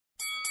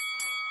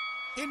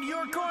In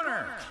your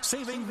corner,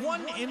 saving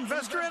one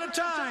investor at a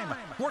time,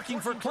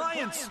 working for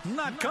clients,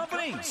 not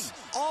companies,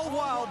 all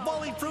while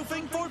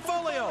bully-proofing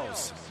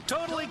portfolios.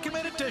 Totally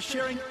committed to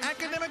sharing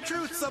academic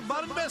truths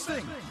about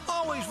investing,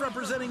 always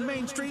representing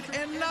Main Street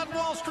and not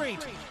Wall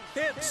Street.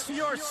 It's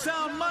your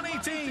Sound Money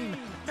team,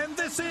 and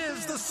this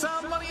is the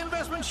Sound Money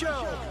Investment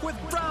Show with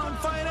Brown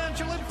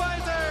Financial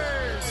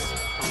Advisors.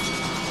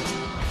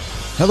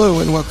 Hello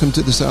and welcome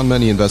to the Sound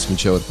Money Investment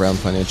Show with Brown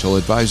Financial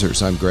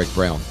Advisors. I'm Greg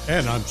Brown.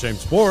 And I'm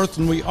James Borth,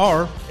 and we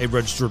are a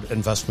registered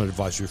investment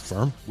advisory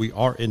firm. We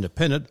are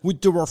independent. We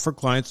do work for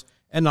clients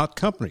and not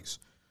companies.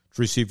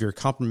 To receive your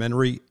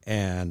complimentary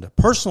and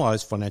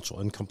personalized financial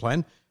income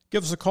plan,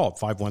 give us a call at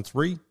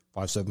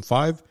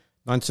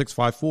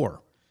 513-575-9654. If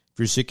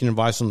you're seeking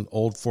advice on an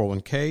old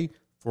 401k,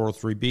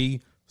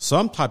 403b,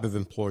 some type of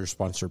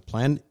employer-sponsored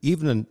plan,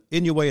 even an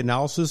NUA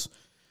analysis,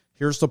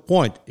 here's the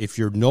point. If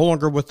you're no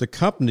longer with the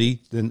company,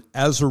 then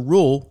as a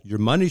rule, your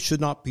money should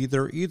not be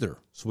there either.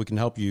 So we can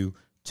help you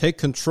take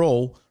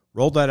control,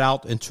 roll that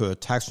out into a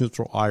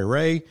tax-neutral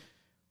IRA,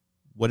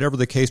 whatever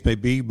the case may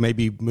be,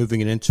 maybe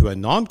moving it into a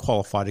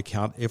non-qualified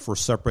account if we're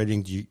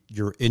separating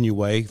your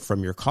NUA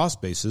from your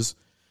cost basis.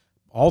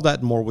 All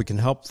that and more, we can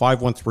help.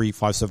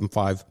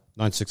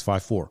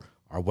 513-575-9654.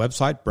 Our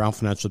website,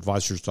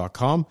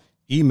 brownfinancialadvisors.com.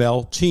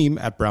 Email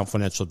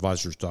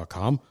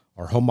team@brownfinancialadvisors.com.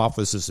 Our home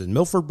office is in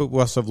Milford, but we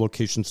also have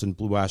locations in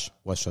Blue Ash,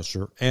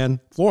 Westchester, and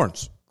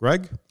Florence.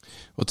 Greg?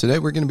 Well, today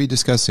we're going to be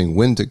discussing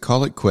when to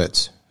call it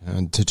quits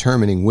and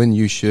determining when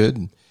you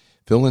should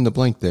fill in the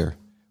blank there.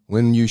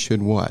 When you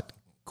should what?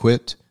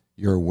 Quit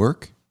your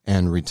work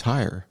and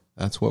retire.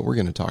 That's what we're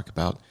going to talk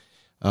about.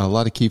 A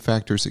lot of key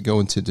factors that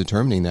go into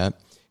determining that.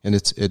 And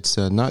it's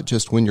not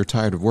just when you're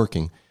tired of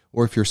working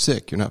or if you're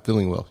sick, you're not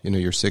feeling well,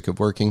 you're sick of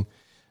working.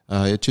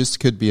 It just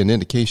could be an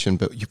indication,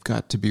 but you've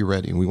got to be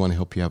ready, and we want to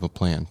help you have a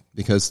plan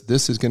because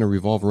this is going to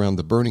revolve around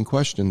the burning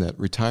question that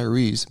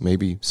retirees,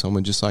 maybe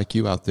someone just like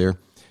you out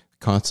there,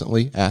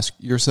 constantly ask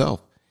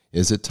yourself,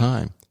 is it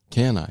time?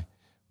 Can I?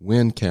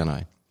 When can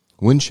I?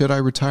 When should I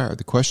retire?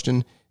 The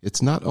question,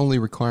 it's not only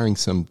requiring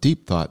some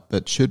deep thought,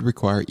 but should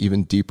require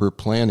even deeper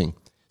planning.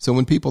 So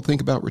when people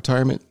think about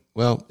retirement,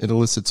 well, it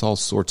elicits all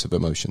sorts of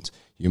emotions.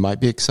 You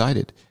might be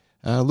excited,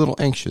 a little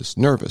anxious,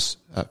 nervous,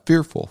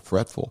 fearful,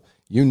 fretful,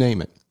 you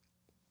name it.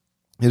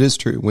 It is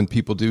true. When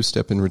people do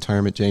step in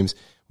retirement, James,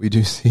 we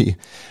do see,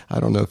 I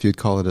don't know if you'd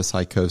call it a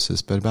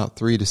psychosis, but about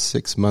 3 to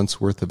 6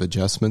 months worth of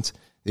adjustments.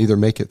 They either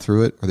make it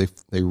through it or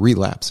they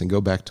relapse and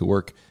go back to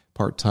work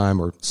part-time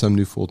or some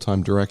new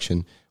full-time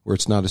direction where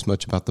it's not as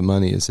much about the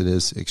money as it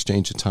is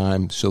exchange of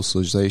time,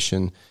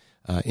 socialization,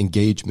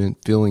 engagement,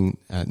 feeling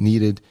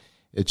needed.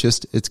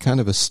 It's kind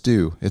of a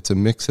stew. It's a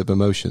mix of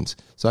emotions.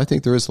 So I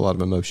think there is a lot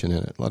of emotion in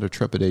it, a lot of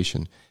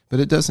trepidation,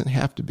 but it doesn't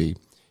have to be.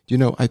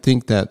 I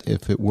think that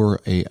if it were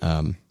a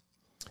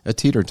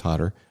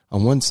teeter-totter,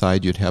 on one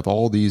side you'd have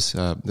all these,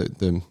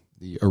 the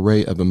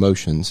array of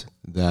emotions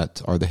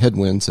that are the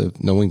headwinds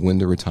of knowing when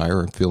to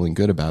retire and feeling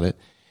good about it.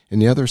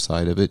 And the other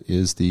side of it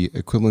is the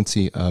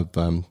equivalency of,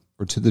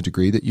 or to the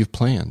degree that you've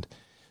planned.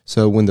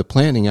 So when the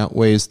planning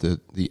outweighs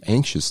the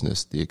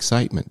anxiousness, the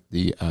excitement,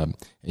 the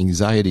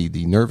anxiety,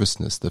 the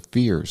nervousness, the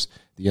fears,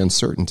 the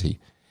uncertainty,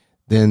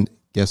 then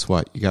guess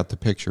what? You got the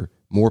picture.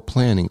 More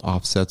planning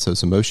offsets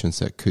those emotions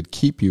that could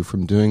keep you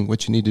from doing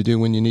what you need to do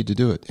when you need to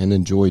do it and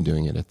enjoy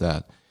doing it at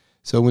that.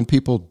 So when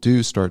people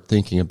do start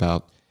thinking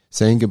about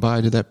saying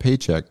goodbye to that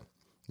paycheck,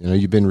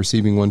 you've been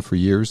receiving one for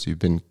years, you've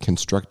been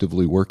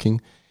constructively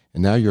working,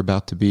 and now you're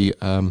about to be,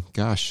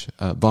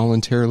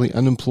 voluntarily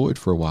unemployed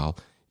for a while.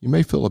 You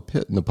may feel a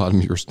pit in the bottom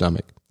of your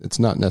stomach. It's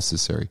not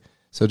necessary.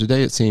 So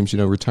today it seems,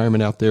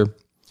 retirement out there,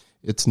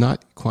 it's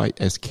not quite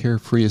as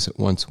carefree as it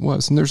once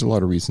was, and there's a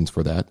lot of reasons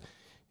for that.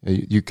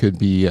 You could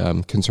be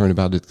concerned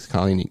about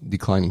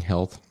declining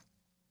health.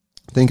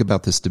 Think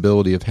about the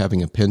stability of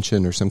having a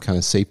pension or some kind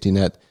of safety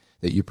net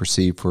that you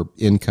perceive for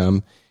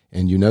income,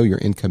 and your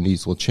income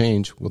needs will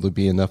change. Will there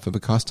be enough of a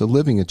cost of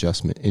living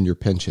adjustment in your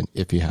pension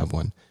if you have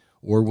one?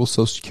 Or will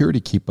Social Security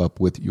keep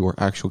up with your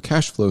actual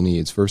cash flow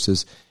needs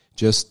versus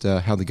just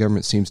how the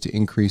government seems to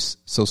increase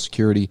Social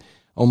Security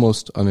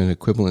almost on an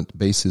equivalent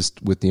basis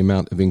with the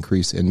amount of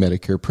increase in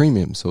Medicare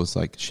premium. So it's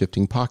like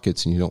shifting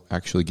pockets and you don't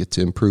actually get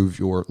to improve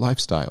your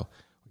lifestyle,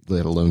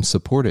 let alone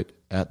support it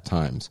at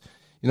times.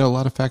 A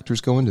lot of factors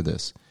go into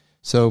this.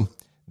 So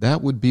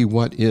that would be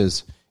what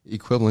is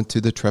equivalent to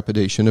the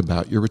trepidation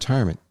about your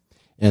retirement.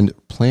 And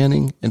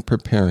planning and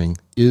preparing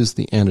is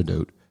the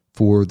antidote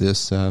for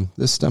this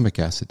stomach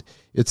acid.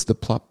 It's the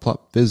plop,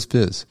 plop, fizz,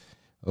 fizz.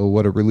 Oh,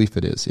 what a relief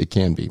it is. It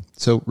can be.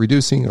 So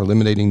reducing or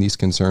eliminating these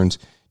concerns,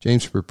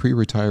 James, for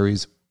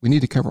pre-retirees, we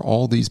need to cover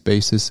all these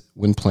bases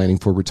when planning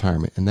for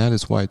retirement. And that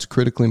is why it's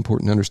critically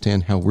important to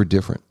understand how we're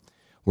different.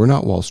 We're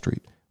not Wall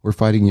Street. We're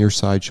fighting your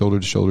side, shoulder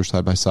to shoulder,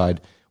 side by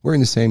side,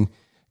 wearing the same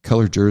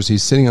colored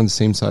jerseys, sitting on the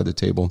same side of the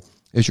table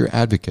as your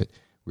advocate.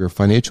 We are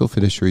financial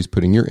fiduciaries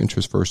putting your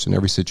interest first in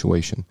every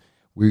situation.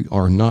 We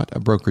are not a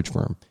brokerage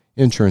firm,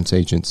 insurance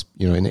agents,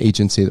 an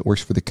agency that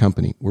works for the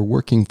company. We're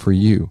working for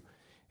you.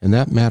 And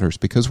that matters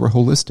because we're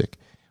holistic.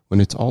 When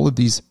it's all of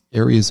these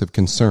areas of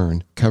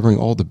concern, covering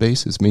all the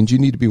bases, means you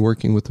need to be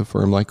working with a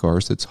firm like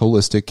ours that's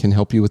holistic, can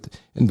help you with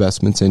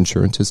investments,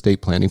 insurance,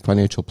 estate planning,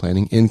 financial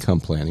planning, income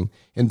planning,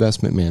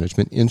 investment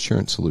management,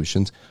 insurance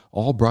solutions,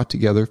 all brought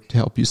together to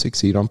help you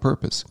succeed on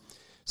purpose.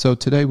 So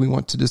today we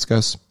want to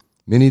discuss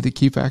many of the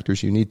key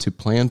factors you need to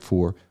plan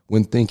for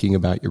when thinking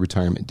about your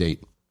retirement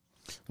date.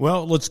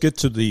 Well, let's get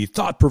to the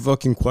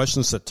thought-provoking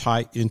questions that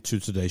tie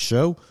into today's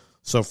show.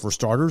 So for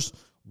starters,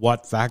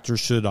 what factors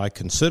should I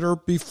consider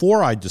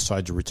before I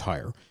decide to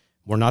retire?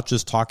 We're not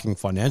just talking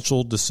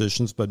financial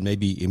decisions, but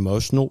maybe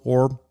emotional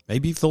or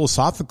maybe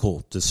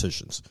philosophical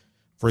decisions.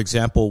 For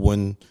example,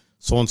 when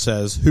someone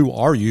says, "Who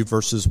are you?"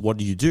 versus "What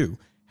do you do?"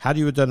 How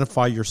do you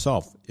identify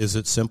yourself? Is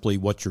it simply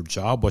what your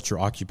job, what your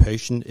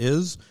occupation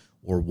is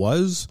or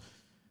was?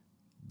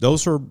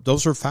 Those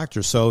are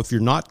factors. So if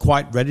you're not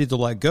quite ready to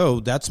let go,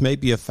 that's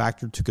maybe a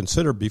factor to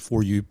consider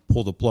before you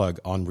pull the plug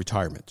on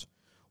retirement.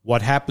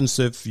 What happens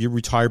if you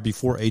retire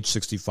before age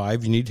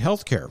 65? You need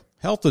health care,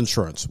 health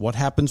insurance. What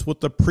happens with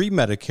the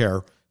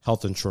pre-Medicare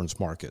health insurance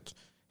market?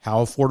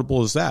 How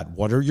affordable is that?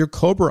 What are your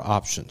COBRA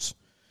options?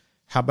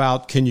 How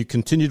about, can you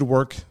continue to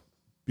work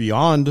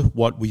beyond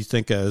what we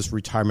think as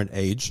retirement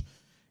age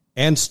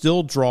and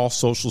still draw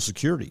Social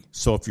Security?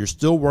 So if you're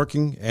still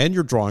working and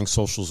you're drawing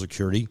Social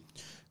Security,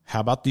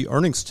 how about the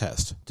earnings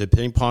test?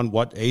 Depending upon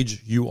what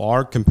age you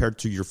are compared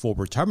to your full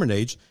retirement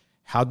age,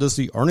 how does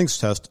the earnings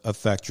test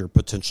affect your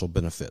potential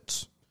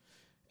benefits?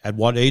 At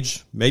what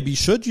age maybe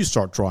should you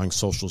start drawing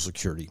Social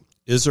Security?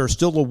 Is there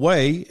still a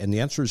way, and the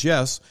answer is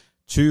yes,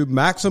 to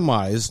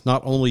maximize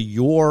not only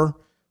your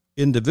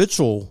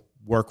individual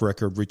work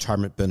record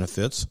retirement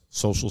benefits,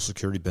 Social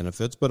Security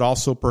benefits, but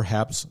also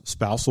perhaps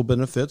spousal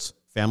benefits,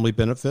 family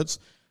benefits?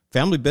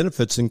 Family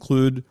benefits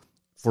include,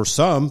 for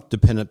some,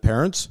 dependent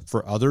parents.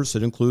 For others,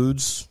 it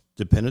includes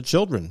dependent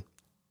children.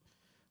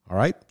 All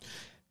right?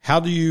 How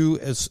do you,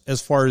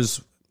 as far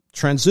as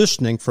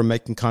transitioning from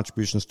making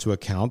contributions to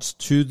accounts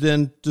to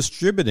then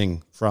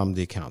distributing from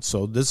the accounts?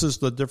 So this is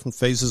the different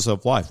phases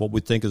of life. What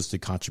we think is the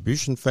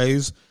contribution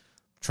phase,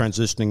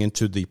 transitioning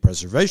into the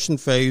preservation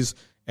phase,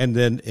 and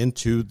then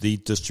into the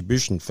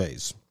distribution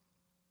phase.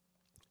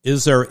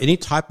 Is there any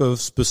type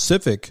of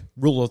specific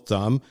rule of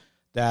thumb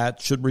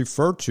that should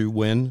refer to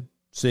when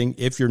seeing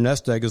if your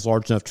nest egg is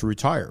large enough to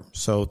retire?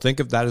 So think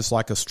of that as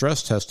like a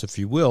stress test, if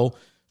you will,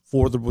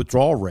 for the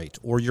withdrawal rate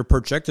or your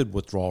projected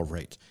withdrawal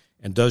rate.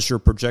 And does your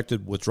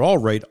projected withdrawal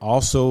rate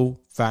also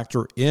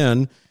factor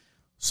in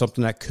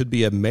something that could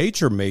be a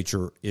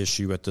major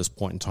issue at this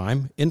point in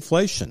time?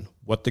 Inflation,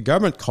 what the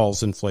government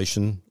calls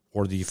inflation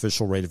or the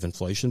official rate of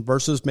inflation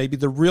versus maybe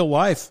the real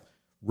life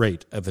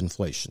rate of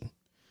inflation.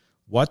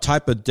 What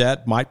type of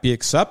debt might be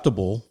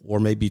acceptable,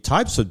 or maybe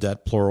types of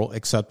debt, plural,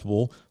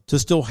 acceptable to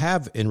still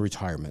have in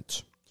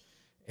retirement?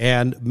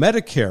 And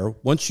Medicare,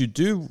 once you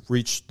do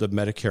reach the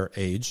Medicare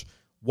age,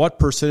 what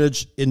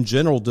percentage in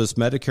general does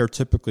Medicare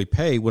typically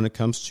pay when it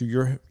comes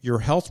to your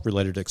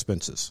health-related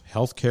expenses,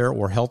 health care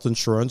or health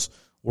insurance,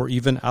 or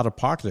even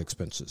out-of-pocket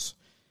expenses?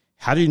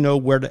 How do you know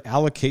where to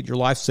allocate your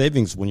life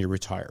savings when you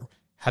retire?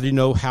 How do you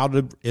know how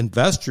to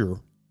invest your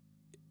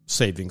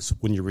savings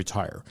when you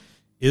retire?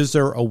 Is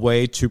there a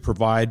way to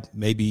provide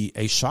maybe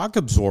a shock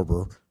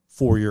absorber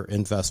for your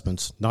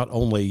investments, not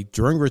only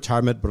during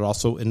retirement, but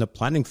also in the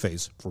planning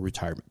phase for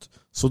retirement?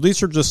 So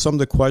these are just some of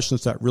the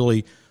questions that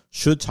really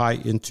should tie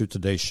into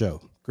today's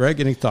show. Greg,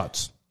 any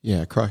thoughts?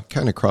 Yeah, kind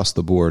of across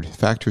the board.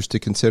 Factors to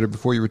consider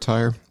before you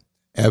retire?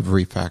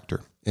 Every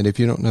factor. And if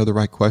you don't know the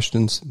right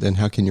questions, then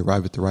how can you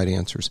arrive at the right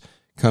answers?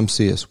 Come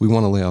see us. We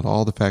want to lay out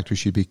all the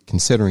factors you'd be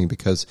considering,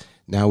 because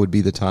now would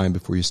be the time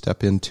before you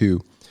step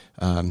into,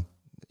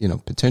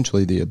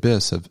 potentially the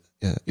abyss of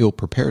ill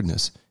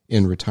preparedness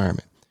in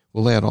retirement.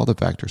 We'll lay out all the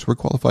factors. We're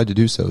qualified to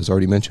do so. As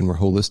already mentioned, we're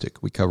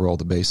holistic. We cover all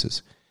the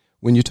bases.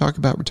 When you talk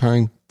about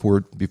retiring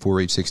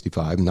before age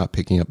 65, not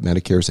picking up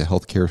Medicare as a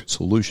health care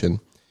solution,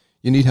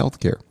 you need health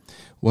care.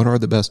 What are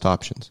the best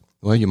options?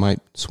 Well, you might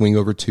swing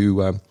over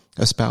to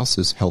a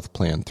spouse's health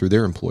plan through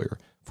their employer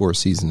for a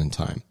season in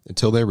time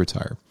until they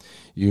retire.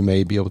 You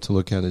may be able to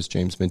look at, as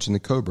James mentioned, the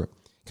COBRA,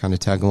 kind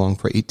of tag along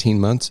for 18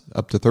 months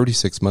up to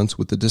 36 months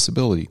with the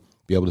disability,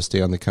 be able to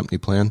stay on the company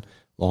plan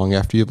long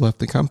after you've left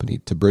the company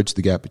to bridge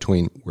the gap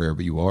between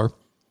wherever you are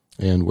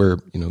and where,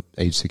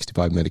 age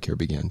 65 Medicare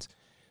begins.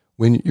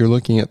 When you're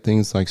looking at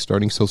things like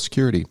starting Social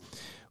Security,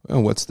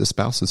 well, what's the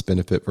spouse's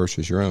benefit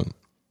versus your own?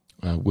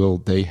 Will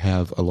they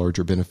have a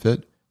larger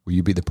benefit? Will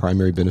you be the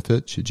primary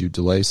benefit? Should you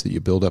delay so that you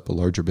build up a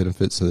larger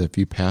benefit so that if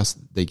you pass,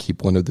 they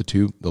keep one of the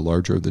two, the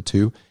larger of the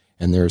two,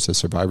 and there's a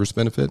survivor's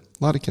benefit?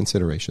 A lot of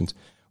considerations.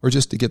 Or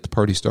just to get the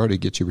party started,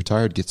 get you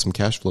retired, get some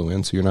cash flow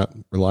in so you're not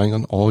relying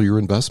on all your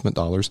investment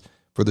dollars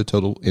for the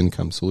total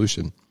income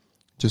solution.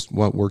 Just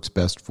what works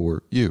best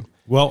for you.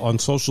 Well, on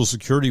Social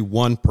Security,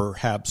 one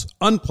perhaps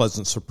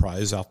unpleasant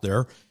surprise out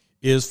there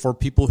is for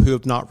people who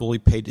have not really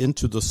paid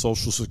into the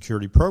Social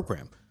Security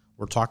program.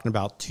 We're talking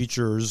about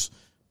teachers,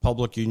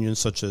 public unions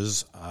such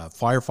as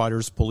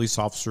firefighters, police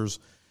officers,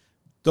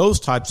 those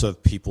types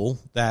of people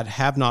that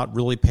have not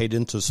really paid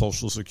into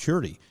Social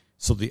Security.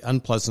 So the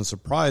unpleasant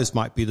surprise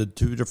might be the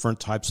two different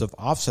types of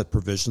offset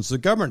provisions the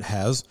government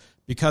has,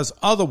 because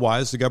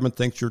otherwise the government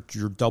thinks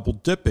you're double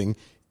dipping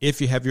if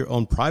you have your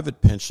own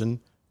private pension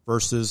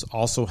versus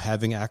also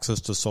having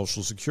access to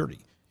Social Security.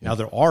 Yeah. Now,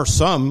 there are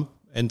some,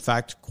 in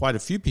fact, quite a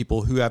few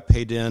people who have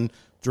paid in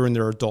during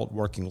their adult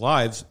working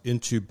lives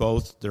into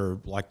both their,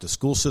 like the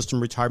school system,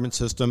 retirement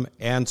system,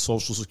 and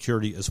Social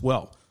Security as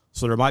well.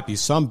 So there might be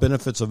some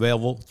benefits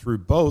available through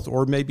both,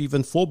 or maybe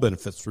even full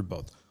benefits through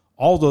both.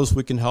 All those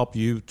we can help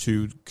you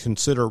to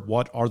consider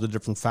what are the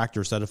different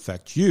factors that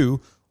affect you,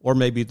 or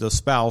maybe the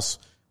spouse,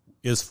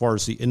 as far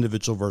as the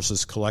individual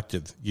versus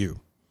collective you.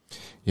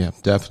 Yeah,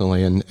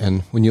 definitely.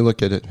 And when you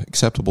look at it,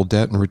 acceptable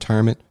debt in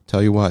retirement,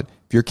 tell you what,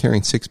 if you're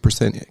carrying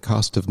 6%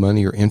 cost of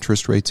money or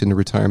interest rates into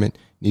retirement,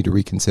 you need to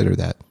reconsider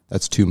that.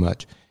 That's too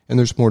much. And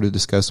there's more to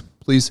discuss.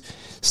 Please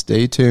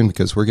stay tuned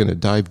because we're going to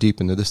dive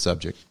deep into this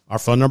subject. Our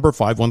phone number,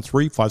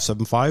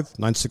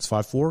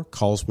 513-575-9654.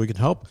 Call us, we can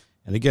help.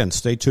 And again,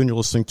 stay tuned. You're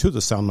listening to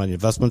the Sound Money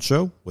Investment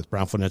Show with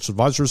Brown Financial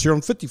Advisors here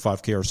on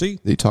 55 KRC.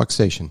 The talk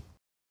station.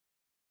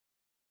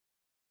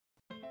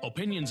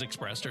 Opinions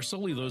expressed are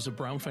solely those of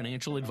Brown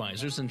Financial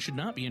Advisors and should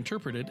not be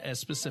interpreted as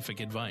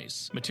specific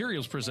advice.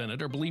 Materials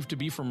presented are believed to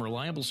be from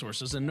reliable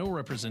sources and no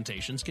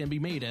representations can be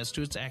made as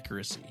to its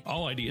accuracy.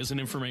 All ideas and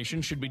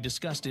information should be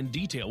discussed in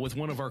detail with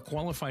one of our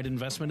qualified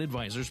investment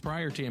advisors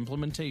prior to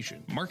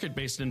implementation.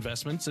 Market-based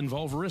investments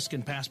involve risk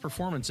and past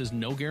performance is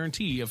no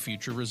guarantee of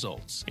future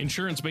results.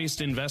 Insurance-based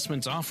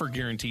investments offer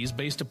guarantees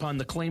based upon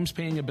the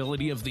claims-paying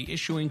ability of the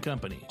issuing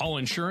company. All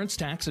insurance,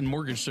 tax, and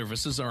mortgage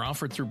services are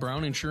offered through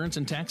Brown Insurance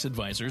and Tax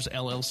Advisors,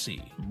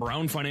 LLC.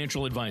 Brown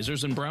Financial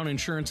Advisors and Brown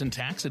Insurance and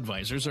Tax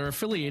Advisors are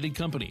affiliated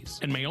companies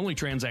and may only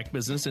transact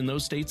business in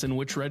those states in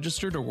which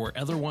registered or were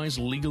otherwise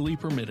legally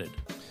permitted.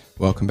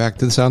 Welcome back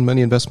to the Sound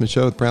Money Investment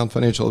Show with Brown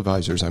Financial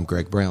Advisors. I'm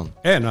Greg Brown.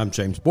 And I'm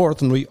James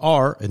Borth, and we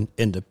are an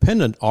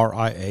independent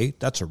RIA.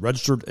 That's a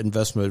registered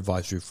investment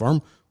advisory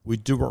firm. We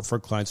do work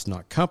for clients,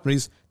 not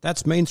companies.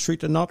 That's Main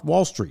Street and not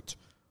Wall Street.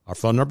 Our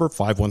phone number,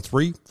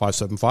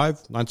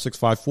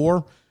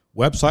 513-575-9654.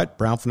 Website,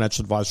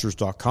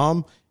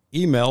 brownfinancialadvisors.com.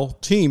 Email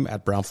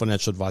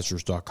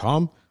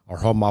team@brownfinancialadvisors.com. Our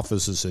home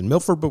office is in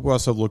Milford, but we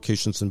also have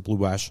locations in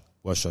Blue Ash,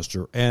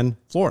 Westchester, and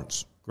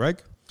Florence.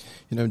 Greg?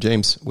 You know,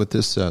 James, with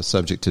this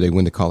subject today,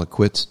 when to call it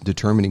quits,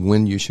 determining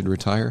when you should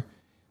retire,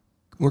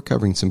 we're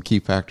covering some key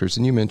factors,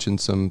 and you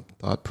mentioned some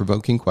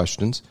thought-provoking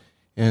questions.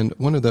 And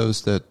one of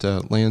those that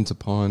lands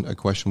upon a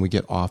question we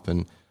get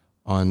often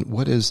on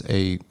what is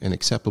an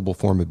acceptable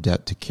form of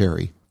debt to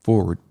carry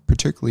forward,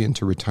 particularly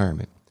into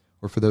retirement,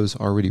 or for those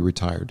already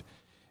retired.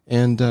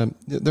 And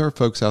there are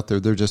folks out there,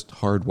 they're just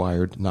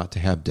hardwired not to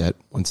have debt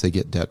once they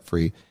get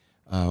debt-free,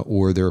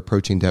 or they're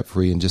approaching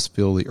debt-free and just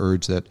feel the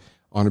urge that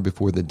on or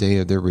before the day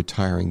of their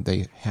retiring,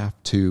 they have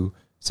to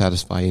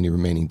satisfy any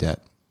remaining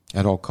debt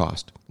at all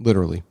cost,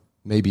 literally,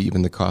 maybe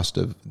even the cost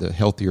of the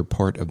healthier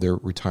part of their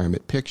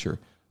retirement picture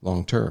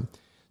long-term.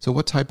 So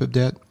what type of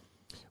debt?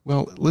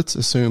 Well, let's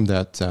assume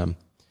that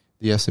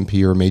the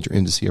S&P or a major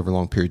index over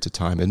long periods of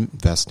time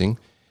investing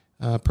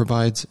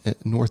provides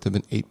north of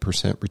an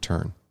 8%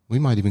 return. We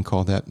might even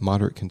call that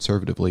moderate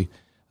conservatively,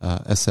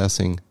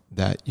 assessing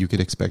that you could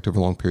expect over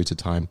long periods of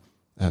time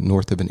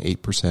north of an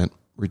 8%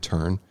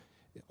 return,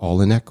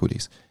 all in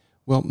equities.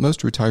 Well, most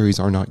retirees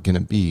are not going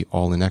to be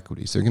all in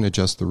equities. They're going to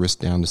adjust the risk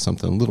down to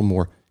something a little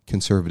more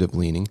conservative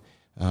leaning,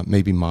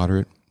 maybe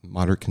moderate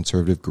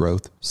conservative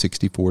growth,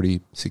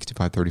 60-40,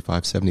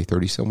 65-35,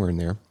 70-30, somewhere in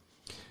there.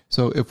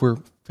 So if we're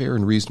fair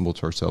and reasonable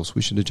to ourselves,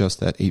 we should adjust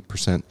that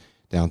 8%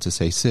 down to,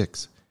 say,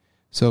 6%.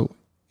 So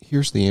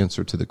here's the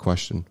answer to the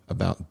question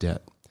about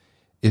debt.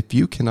 If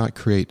you cannot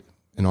create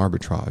an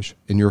arbitrage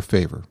in your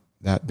favor,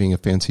 that being a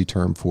fancy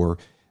term for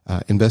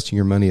investing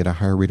your money at a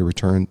higher rate of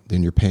return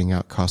than you're paying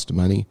out cost of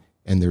money,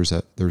 and there's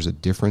a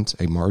difference,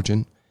 a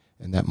margin,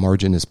 and that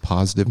margin is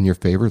positive in your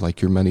favor,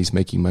 like your money's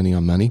making money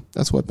on money.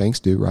 That's what banks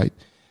do, right?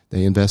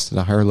 They invest at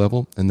a higher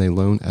level and they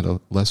loan at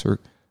a lesser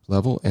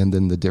level, and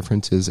then the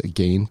difference is a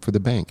gain for the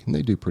bank, and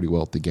they do pretty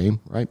well at the game,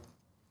 right?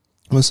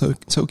 Well, so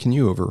can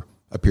you over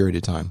a period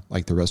of time,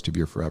 like the rest of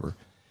your forever.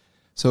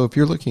 So if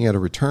you're looking at a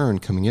return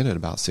coming in at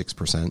about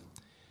 6%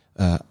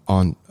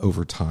 on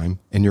over time,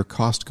 and your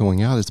cost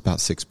going out is about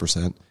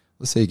 6%,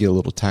 let's say you get a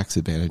little tax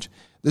advantage,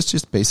 this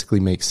just basically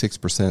makes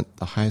 6%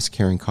 the highest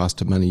carrying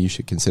cost of money you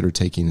should consider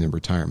taking in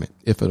retirement.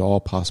 If at all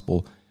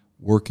possible,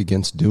 work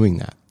against doing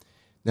that.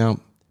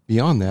 Now,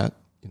 beyond that,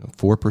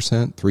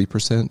 4%,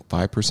 3%,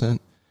 5%,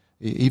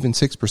 even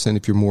 6%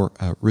 if you're more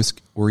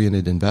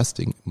risk-oriented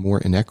investing, more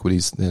in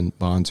equities than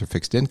bonds or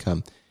fixed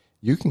income,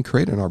 you can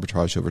create an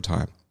arbitrage over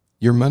time.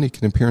 Your money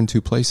can appear in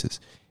two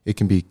places. It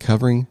can be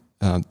covering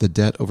the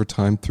debt over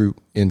time through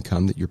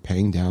income that you're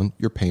paying down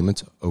your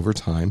payments over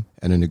time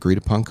at an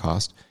agreed-upon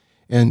cost,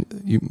 and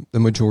the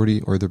majority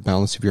or the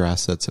balance of your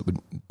assets that would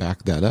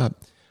back that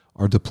up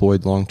are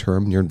deployed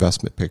long-term in your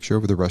investment picture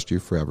over the rest of your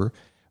forever,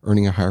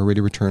 earning a higher rate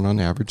of return on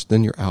average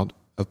than your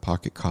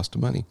out-of-pocket cost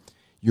of money.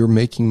 You're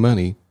making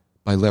money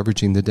by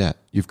leveraging the debt.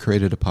 You've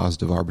created a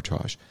positive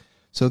arbitrage.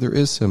 So there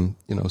is some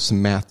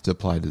math to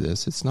apply to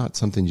this. It's not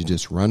something you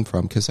just run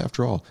from, because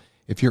after all,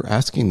 if you're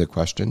asking the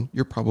question,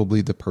 you're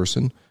probably the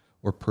person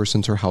or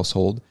persons or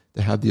household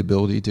that have the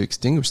ability to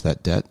extinguish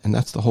that debt. And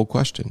that's the whole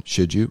question.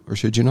 Should you or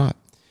should you not?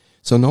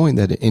 So knowing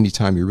that at any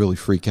time you really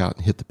freak out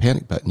and hit the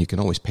panic button, you can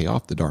always pay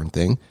off the darn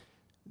thing.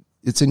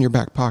 It's in your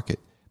back pocket.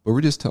 But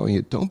we're just telling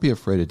you, don't be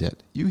afraid of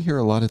debt. You hear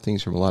a lot of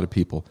things from a lot of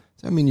people.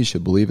 Does that mean you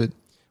should believe it?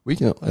 We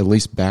can at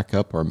least back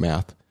up our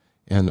math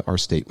and our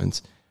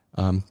statements,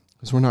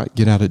 because we're not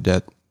get out of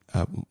debt,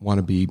 want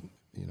to be,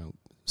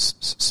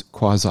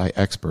 quasi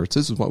experts.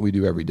 This is what we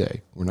do every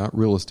day. We're not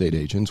real estate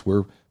agents.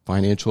 We're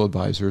financial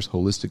advisors,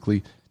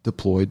 holistically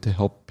deployed to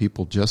help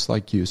people just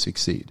like you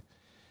succeed.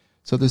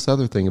 So this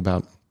other thing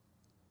about,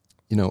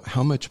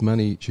 how much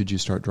money should you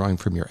start drawing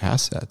from your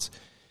assets?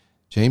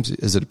 James,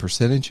 is it a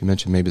percentage? You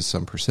mentioned maybe it's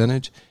some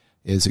percentage.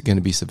 Is it going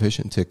to be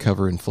sufficient to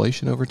cover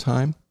inflation over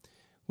time?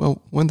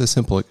 Well, one of the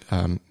simple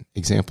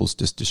examples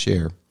just to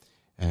share,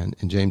 and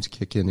James,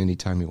 kick in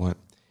anytime you want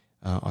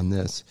on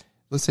this.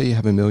 Let's say you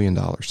have $1 million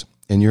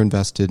and you're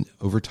invested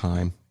over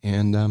time,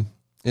 and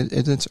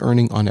it's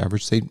earning on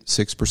average, say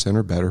 6%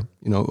 or better,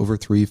 over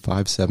 3,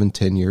 5, 7,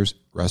 10 years,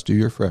 rest of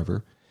your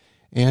forever.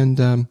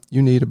 And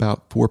you need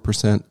about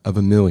 4% of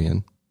 $1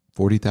 million,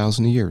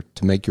 $40,000 a year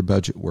to make your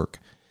budget work.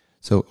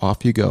 So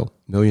off you go,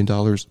 $1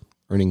 million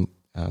earning,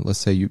 let's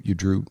say you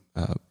drew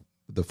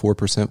the 4%,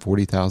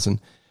 $40,000,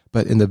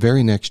 but in the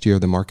very next year,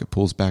 the market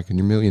pulls back and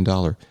your $1 million,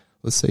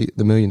 let's say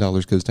the $1 million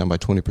goes down by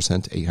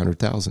 20% to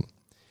 $800,000.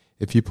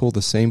 If you pull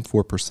the same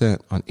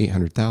 4% on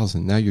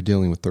 $800,000, now you're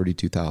dealing with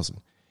 $32,000.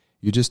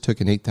 You just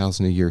took an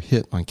 $8,000 a year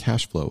hit on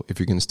cash flow if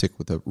you're going to stick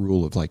with a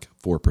rule of like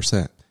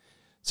 4%.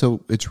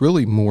 So it's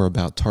really more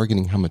about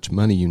targeting how much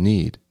money you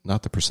need,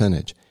 not the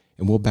percentage.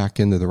 And we'll back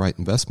into the right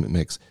investment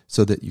mix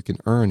so that you can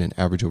earn an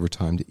average over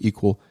time to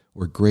equal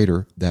or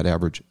greater that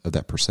average of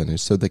that percentage,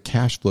 so the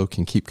cash flow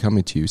can keep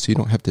coming to you, so you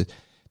don't have to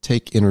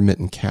take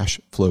intermittent cash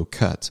flow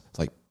cuts,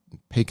 like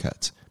pay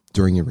cuts,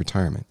 during your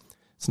retirement.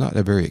 It's not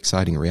a very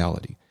exciting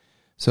reality.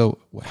 So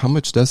how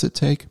much does it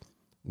take?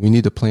 We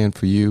need a plan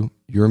for you,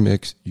 your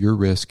mix, your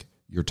risk,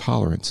 your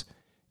tolerance,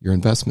 your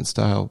investment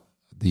style,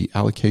 the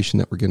allocation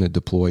that we're going to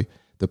deploy,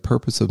 the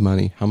purpose of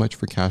money, how much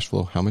for cash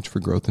flow, how much for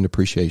growth and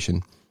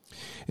appreciation.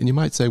 And you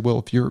might say, well,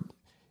 if you're,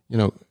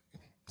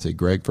 say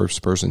Greg,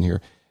 first person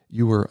here,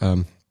 you were,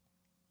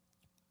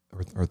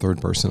 or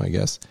third person, I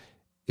guess.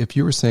 If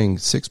you were saying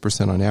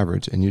 6% on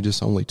average and you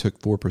just only took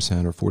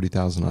 4% or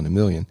 40,000 on $1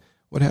 million,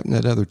 what happened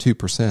to that other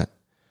 2%?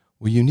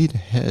 Well, you need a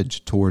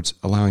hedge towards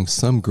allowing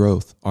some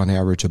growth on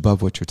average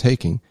above what you're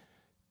taking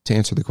to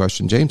answer the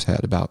question James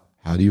had about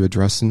how do you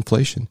address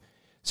inflation.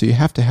 So you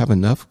have to have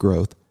enough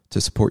growth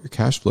to support your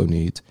cash flow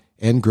needs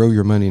and grow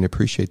your money and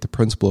appreciate the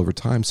principal over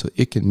time so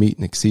it can meet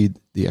and exceed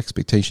the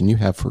expectation you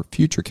have for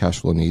future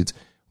cash flow needs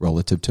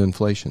relative to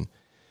inflation.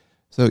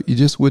 So you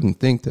just wouldn't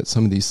think that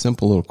some of these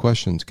simple little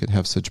questions could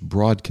have such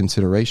broad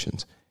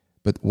considerations.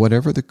 But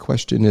whatever the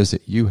question is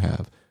that you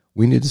have,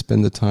 we need to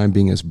spend the time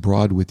being as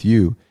broad with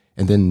you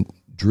and then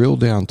drill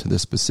down to the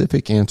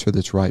specific answer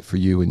that's right for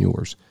you and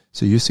yours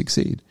so you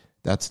succeed.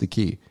 That's the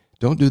key.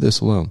 Don't do this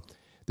alone.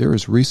 There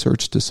is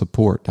research to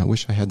support, I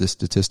wish I had this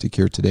statistic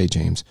here today,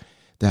 James,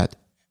 that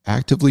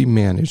actively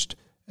managed,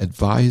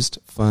 advised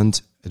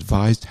funds,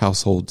 advised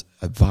households,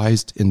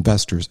 advised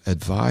investors,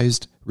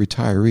 advised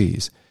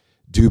retirees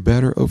do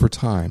better over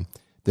time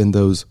than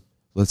those,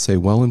 let's say,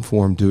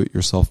 well-informed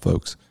do-it-yourself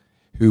folks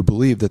who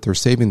believe that they're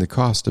saving the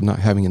cost of not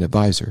having an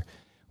advisor.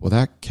 Well,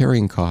 that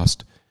carrying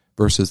cost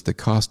versus the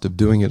cost of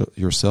doing it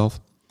yourself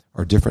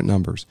are different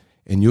numbers.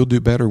 And you'll do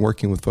better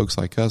working with folks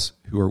like us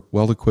who are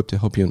well-equipped to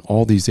help you in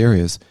all these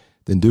areas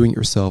than doing it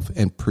yourself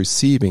and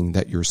perceiving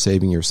that you're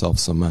saving yourself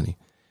some money.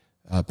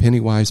 Penny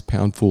wise,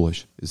 pound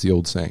foolish is the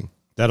old saying.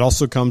 That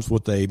also comes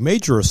with a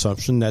major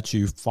assumption that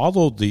you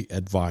followed the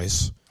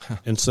advice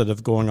instead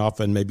of going off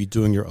and maybe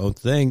doing your own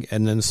thing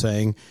and then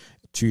saying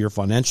to your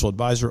financial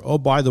advisor, oh,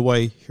 by the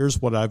way,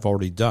 here's what I've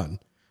already done.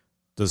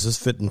 Does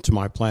this fit into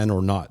my plan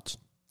or not?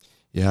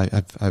 Yeah,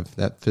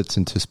 that fits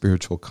into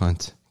spiritual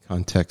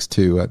context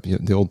too.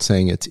 The old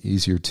saying, it's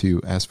easier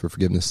to ask for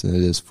forgiveness than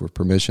it is for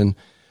permission,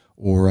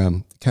 or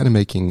kind of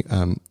making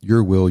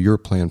your will, your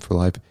plan for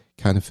life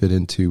kind of fit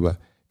into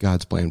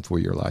God's plan for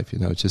your life.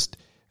 It's just,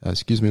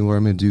 excuse me, Lord,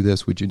 I'm going to do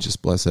this. Would you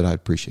just bless it? I'd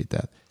appreciate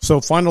that.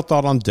 So final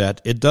thought on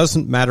debt. It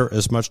doesn't matter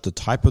as much the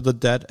type of the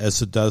debt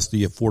as it does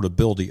the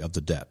affordability of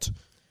the debt.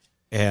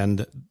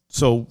 And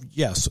so,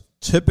 yes,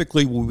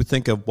 typically when we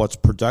think of what's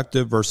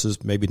productive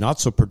versus maybe not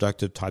so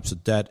productive types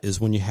of debt is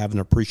when you have an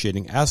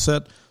appreciating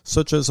asset,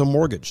 such as a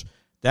mortgage.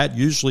 That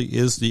usually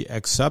is the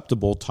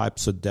acceptable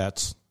types of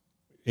debts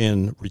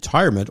in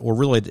retirement or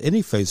really at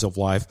any phase of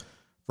life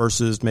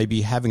versus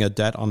maybe having a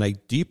debt on a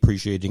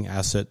depreciating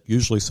asset,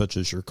 usually such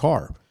as your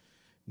car.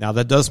 Now,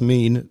 that does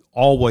mean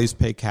always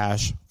pay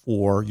cash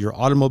for your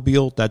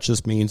automobile. That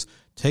just means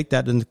take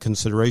that into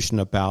consideration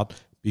about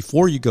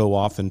before you go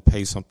off and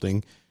pay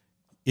something.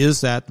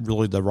 Is that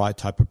really the right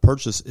type of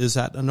purchase? Is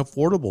that an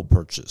affordable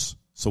purchase?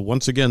 So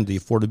once again, the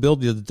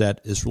affordability of the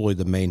debt is really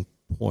the main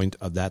point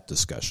of that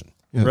discussion.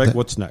 Yeah, Greg,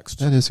 what's next?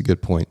 That is a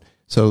good point.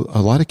 So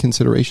a lot of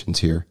considerations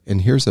here,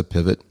 and here's a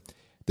pivot.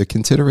 The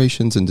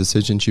considerations and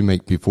decisions you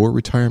make before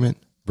retirement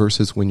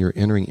versus when you're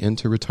entering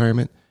into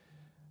retirement,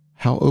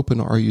 how open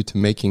are you to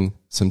making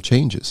some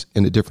changes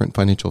in a different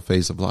financial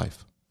phase of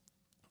life?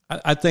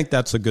 I think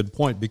that's a good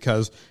point,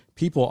 because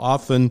people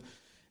often,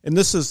 and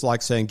this is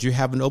like saying, do you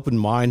have an open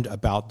mind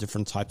about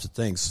different types of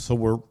things? So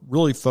we're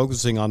really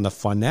focusing on the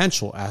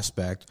financial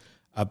aspect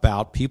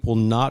about people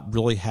not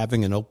really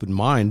having an open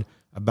mind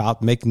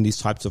about making these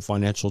types of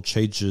financial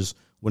changes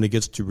when it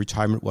gets to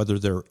retirement, whether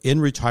they're in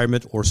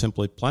retirement or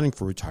simply planning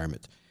for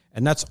retirement.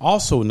 And that's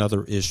also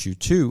another issue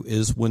too,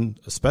 is when,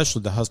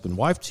 especially the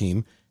husband-wife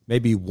team,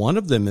 maybe one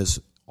of them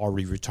is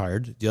already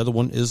retired, the other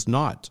one is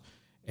not.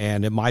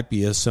 And it might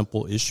be a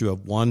simple issue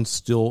of one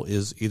still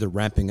is either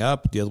ramping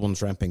up, the other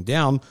one's ramping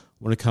down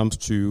when it comes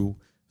to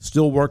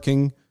still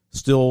working,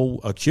 still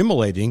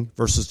accumulating,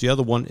 versus the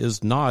other one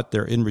is not.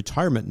 They're in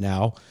retirement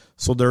now.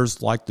 So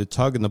there's like the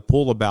tug and the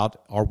pull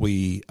about, are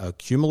we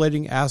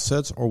accumulating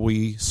assets, or are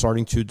we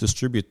starting to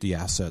distribute the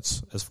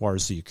assets as far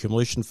as the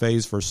accumulation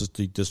phase versus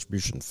the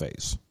distribution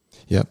phase?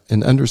 Yep.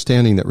 And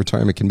understanding that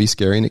retirement can be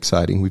scary and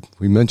exciting.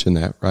 We mentioned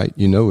that, right?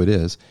 You know it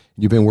is.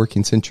 You've been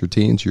working since your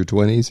teens, your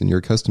 20s, and you're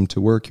accustomed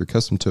to work. You're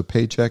accustomed to a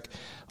paycheck.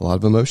 A lot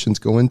of emotions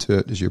go into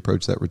it as you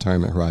approach that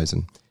retirement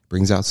horizon.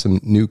 Brings out some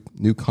new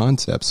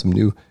concepts, some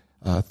new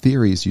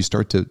theories you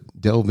start to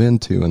delve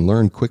into and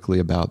learn quickly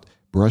about.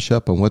 Brush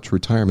up on what's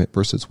retirement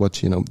versus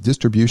what's,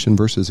 distribution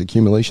versus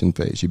accumulation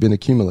phase. You've been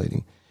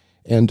accumulating.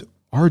 And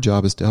our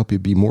job is to help you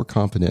be more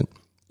confident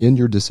in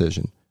your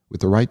decision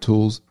with the right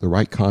tools, the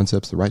right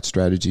concepts, the right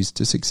strategies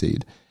to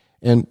succeed.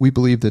 And we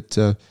believe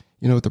that,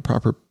 with the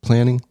proper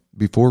planning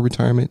before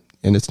retirement,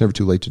 and it's never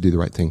too late to do the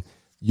right thing,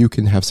 you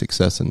can have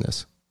success in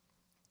this.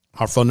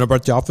 Our phone number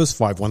at the office,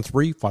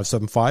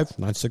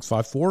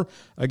 513-575-9654.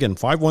 Again,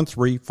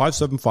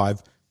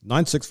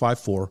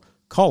 513-575-9654.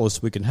 Call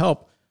us. We can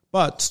help.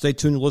 But stay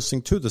tuned. You're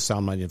listening to the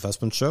Sound Money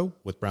Investment Show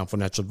with Brown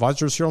Financial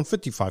Advisors here on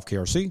 55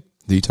 KRC.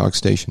 The Talk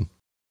Station.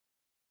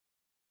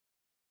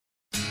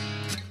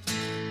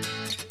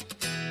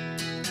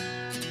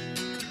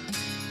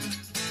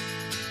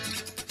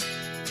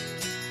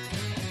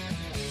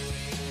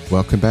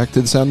 Welcome back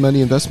to the Sound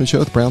Money Investment Show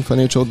with Brown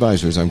Financial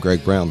Advisors. I'm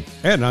Greg Brown.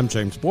 And I'm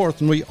James Borth,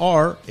 and we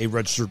are a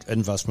registered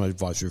investment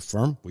advisory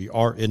firm. We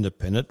are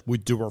independent. We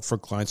do work for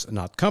clients and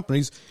not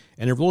companies,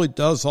 and it really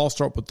does all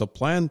start with the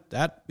plan.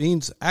 That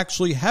means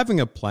actually having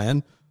a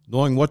plan,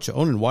 knowing what you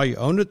own and why you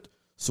own it.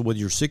 So whether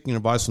you're seeking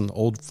advice on the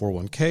old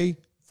 401k,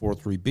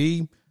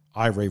 403b,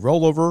 IRA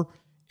rollover,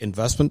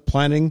 investment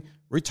planning,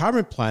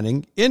 retirement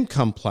planning,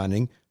 income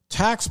planning,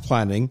 tax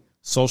planning,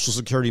 Social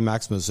Security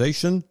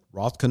maximization,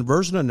 Roth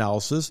conversion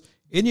analysis,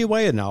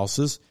 NUA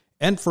analysis,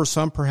 and for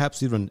some,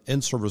 perhaps even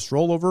in-service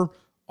rollover,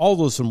 all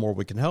those and more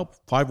we can help.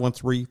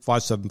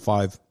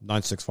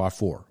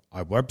 513-575-9654.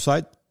 Our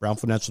website,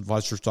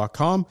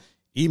 brownfinancialadvisors.com.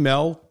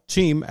 Email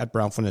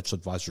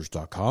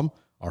team@brownfinancialadvisors.com.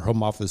 Our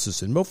home office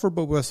is in Milford,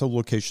 but we also have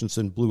locations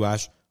in Blue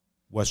Ash,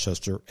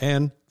 Westchester,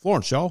 and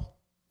Florence, y'all.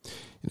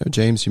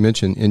 James, you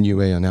mentioned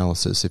NUA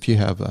analysis. If you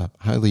have a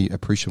highly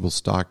appreciable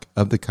stock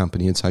of the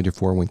company inside your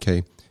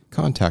 401k,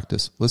 contact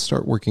us. Let's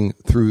start working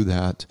through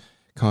that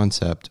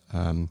concept,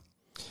 in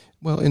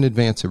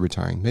advance of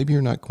retiring. Maybe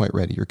you're not quite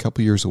ready. You're a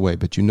couple years away,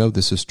 but you know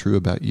this is true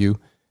about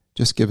you.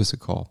 Just give us a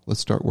call. Let's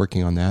start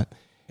working on that.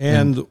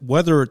 And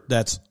whether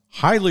that's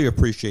highly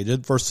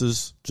appreciated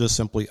versus just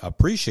simply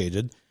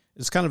appreciated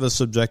is kind of a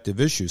subjective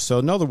issue. So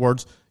in other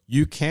words,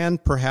 you can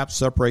perhaps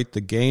separate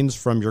the gains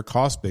from your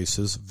cost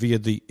basis via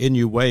the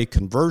NUA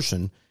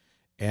conversion.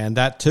 And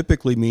that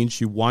typically means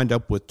you wind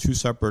up with two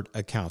separate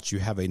accounts. You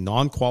have a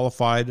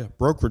non-qualified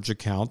brokerage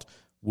account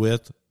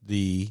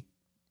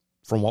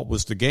from what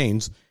was the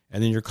gains,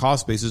 and then your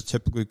cost basis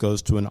typically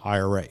goes to an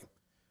IRA.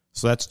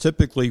 So that's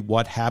typically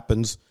what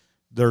happens.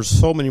 There's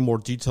so many more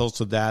details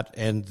to that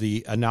and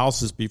the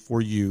analysis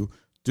before you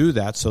do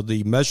that. So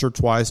the measure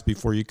twice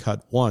before you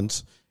cut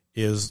once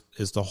is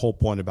the whole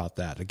point about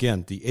that.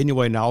 Again, the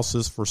NUA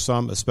analysis for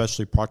some,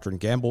 especially Procter &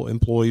 Gamble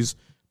employees,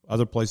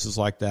 other places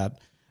like that,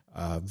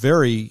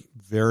 very,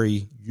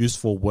 very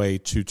useful way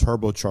to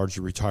turbocharge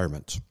your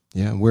retirement.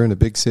 Yeah, we're in a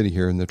big city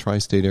here in the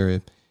tri-state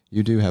area.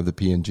 You do have the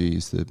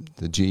P&Gs, the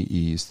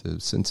GEs,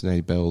 the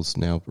Cincinnati Bells,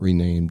 now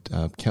renamed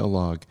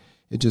Kellogg.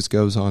 It just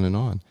goes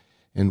on.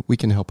 And we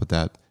can help with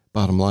that.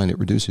 Bottom line, it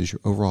reduces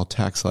your overall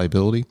tax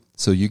liability,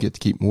 so you get to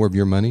keep more of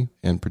your money.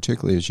 And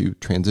particularly as you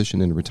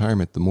transition into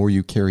retirement, the more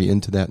you carry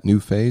into that new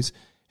phase,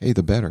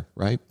 the better,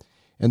 right?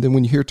 And then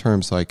when you hear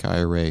terms like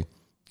IRA,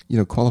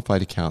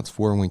 qualified accounts,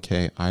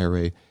 401k,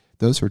 IRA,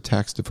 those are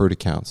tax-deferred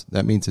accounts.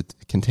 That means it's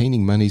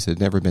containing monies that have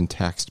never been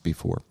taxed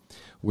before.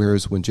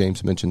 Whereas when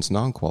James mentions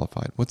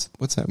non-qualified,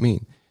 what's that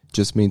mean? It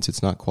just means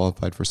it's not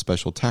qualified for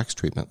special tax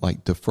treatment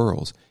like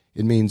deferrals.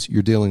 It means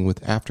you're dealing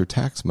with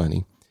after-tax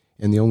money,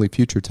 and the only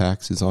future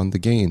tax is on the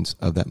gains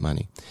of that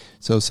money.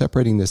 So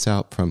separating this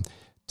out from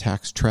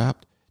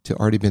tax-trapped to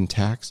already been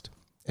taxed,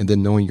 and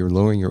then knowing you're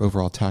lowering your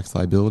overall tax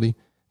liability,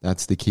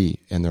 that's the key.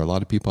 And there are a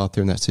lot of people out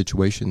there in that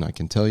situation. I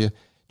can tell you,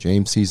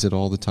 James sees it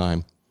all the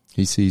time.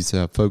 He sees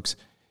folks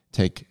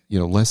take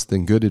less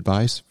than good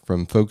advice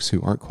from folks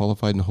who aren't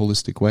qualified in a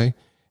holistic way,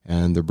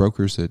 and the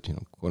brokers that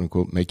quote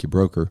unquote make you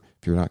broker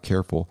if you're not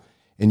careful,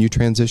 and you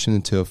transition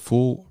into a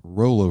full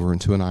rollover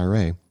into an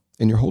IRA,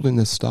 and you're holding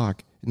this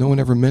stock. No one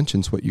ever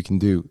mentions what you can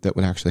do that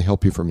would actually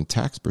help you from a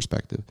tax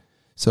perspective.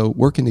 So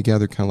working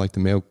together, kind of like the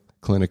Mayo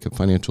Clinic of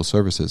Financial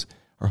Services,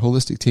 our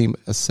holistic team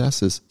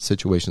assesses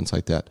situations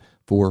like that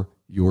for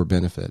your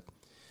benefit.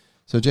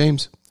 So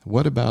James,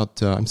 what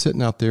about, I'm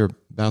sitting out there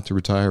about to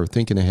retire or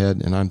thinking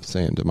ahead, and I'm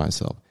saying to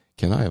myself,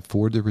 can I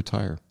afford to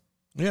retire?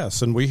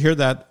 Yes, and we hear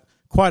that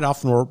quite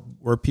often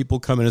where people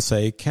come in and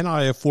say, can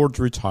I afford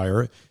to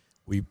retire?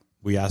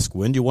 We ask,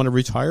 when do you want to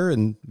retire?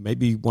 And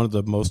maybe one of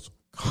the most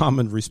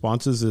common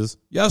responses is,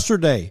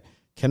 yesterday.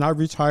 Can I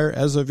retire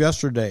as of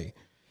yesterday?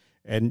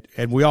 And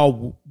we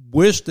all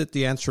wish that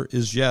the answer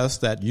is yes,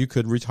 that you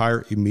could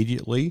retire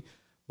immediately,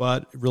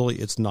 but really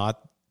it's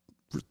not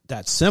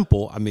that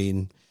simple. I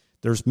mean,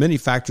 there's many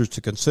factors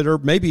to consider.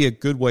 Maybe a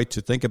good way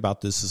to think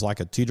about this is like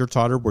a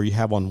teeter-totter, where you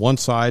have on one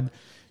side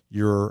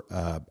your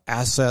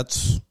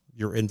assets,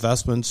 your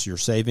investments, your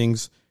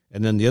savings,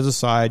 and then the other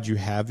side you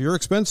have your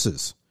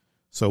expenses.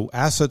 So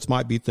assets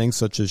might be things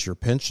such as your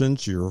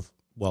pensions,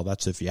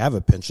 that's if you have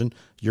a pension,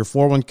 your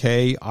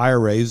 401k,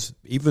 IRAs,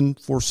 even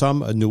for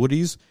some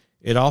annuities.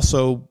 It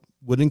also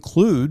would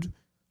include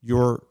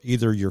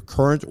either your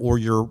current or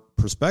your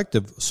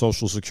prospective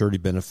Social Security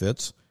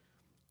benefits.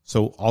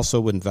 So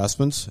also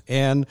investments.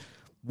 And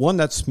one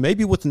that's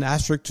maybe with an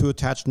asterisk to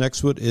attach next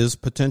to it is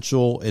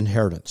potential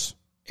inheritance.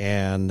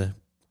 And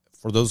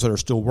for those that are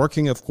still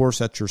working, of course,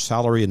 that's your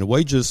salary and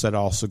wages that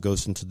also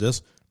goes into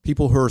this.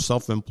 People who are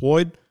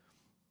self-employed,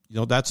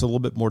 that's a little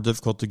bit more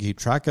difficult to keep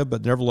track of,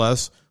 but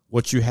nevertheless,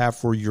 what you have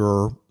for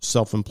your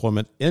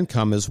self-employment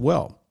income as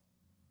well.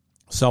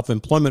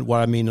 Self-employment, what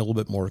I mean a little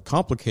bit more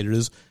complicated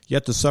is you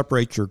have to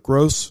separate your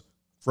gross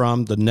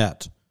from the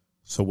net.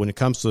 So when it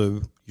comes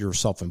to your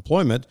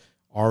self-employment,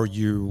 are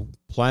you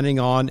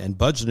planning on and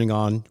budgeting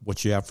on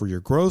what you have for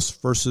your gross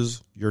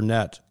versus your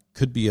net?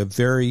 Could be a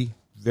very,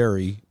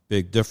 very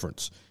big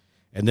difference.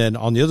 And then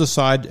on the other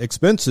side,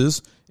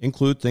 expenses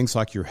include things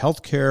like your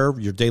health care,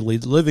 your daily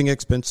living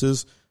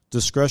expenses,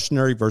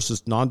 discretionary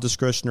versus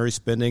non-discretionary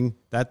spending.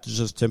 That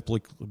just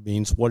simply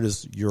means what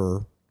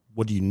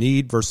do you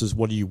need versus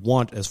what do you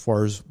want as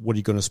far as what are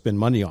you going to spend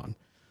money on.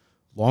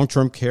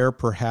 Long-term care,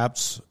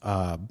 perhaps,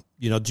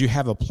 do you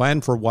have a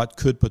plan for what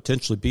could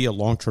potentially be a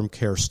long-term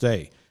care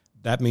stay?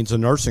 That means a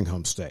nursing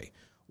home stay.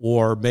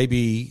 Or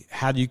maybe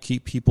how do you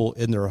keep people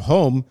in their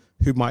home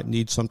who might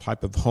need some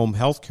type of home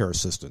health care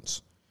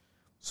assistance?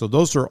 So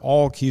those are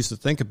all keys to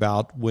think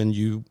about when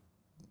you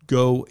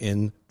go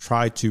and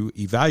try to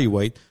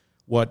evaluate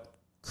what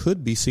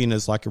could be seen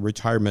as like a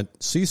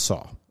retirement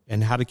seesaw,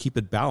 and how to keep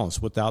it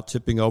balanced without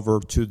tipping over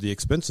to the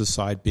expenses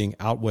side being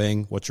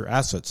outweighing what your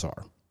assets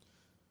are.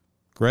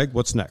 Greg,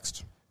 what's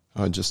next?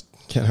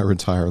 Can I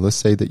retire? Let's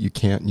say that you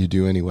can't and you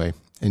do anyway.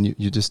 And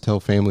you just tell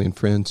family and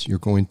friends you're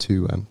going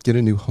to get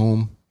a new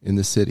home in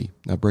the city.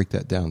 Now break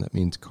that down. That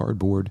means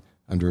cardboard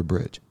under a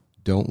bridge.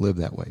 Don't live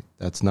that way.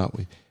 That's not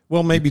what.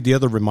 Well, maybe the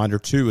other reminder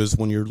too is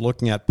when you're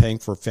looking at paying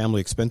for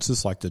family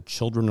expenses like the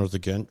children or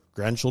the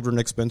grandchildren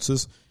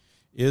expenses,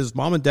 is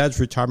mom and dad's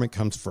retirement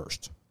comes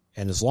first.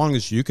 And as long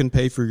as you can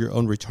pay for your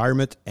own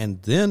retirement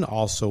and then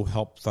also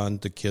help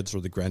fund the kids or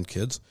the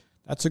grandkids,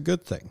 that's a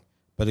good thing.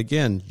 But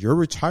again, your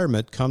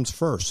retirement comes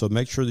first, so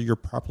make sure that you're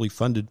properly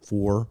funded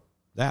for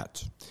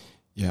that.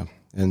 Yeah,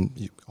 and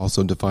you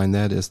also define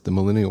that as the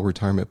millennial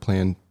retirement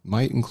plan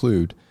might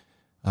include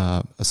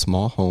a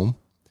small home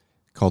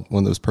called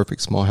one of those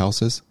perfect small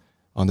houses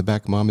on the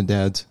back of mom and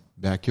dad's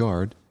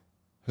backyard,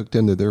 hooked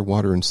into their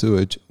water and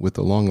sewage with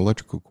a long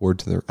electrical cord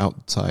to their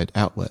outside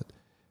outlet.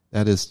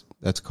 That's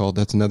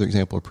another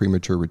example of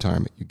premature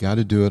retirement. You got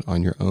to do it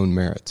on your own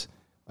merits.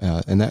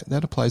 And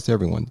that applies to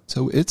everyone.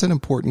 So it's an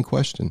important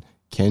question.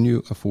 Can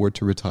you afford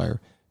to retire?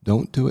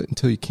 Don't do it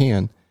until you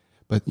can.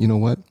 But you know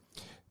what?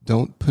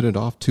 Don't put it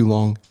off too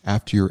long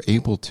after you're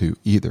able to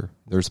either.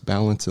 There's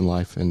balance in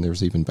life, and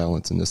there's even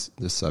balance in this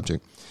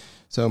subject.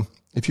 So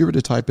if you were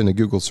to type in a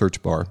Google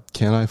search bar,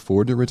 can I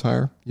afford to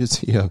retire? You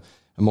see a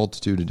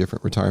multitude of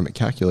different retirement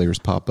calculators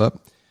pop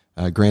up.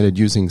 Granted,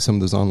 using some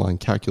of those online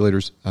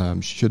calculators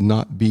should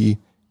not be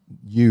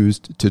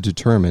used to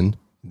determine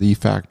the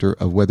factor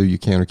of whether you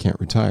can or can't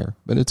retire.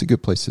 But it's a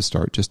good place to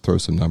start. Just throw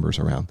some numbers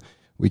around.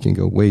 We can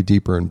go way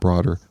deeper and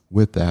broader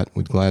with that.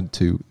 We're glad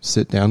to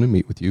sit down and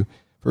meet with you.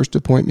 First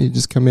appointment,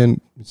 just come in,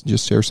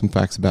 just share some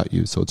facts about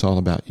you. So it's all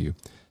about you.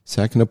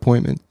 Second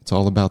appointment, it's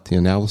all about the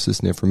analysis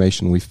and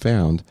information we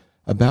found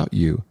about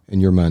you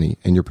and your money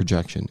and your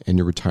projection and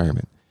your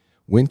retirement.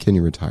 When can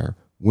you retire?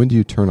 When do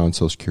you turn on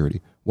Social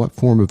Security? What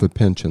form of a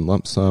pension,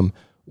 lump sum,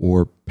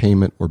 or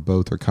payment, or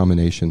both, or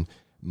combination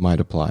might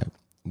apply?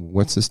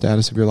 What's the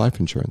status of your life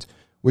insurance?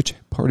 Which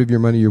part of your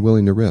money you're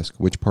willing to risk?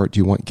 Which part do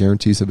you want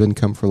guarantees of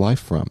income for life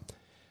from?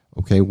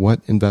 Okay, what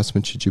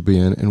investment should you be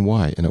in and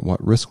why, and at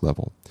what risk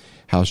level?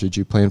 How should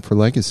you plan for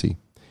legacy?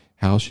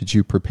 How should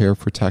you prepare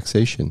for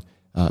taxation?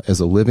 as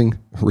a living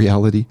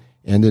reality,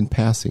 and in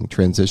passing,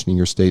 transitioning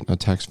your state on a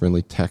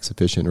tax-friendly,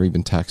 tax-efficient, or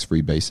even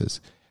tax-free basis.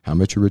 How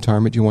much of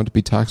retirement do you want to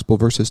be taxable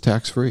versus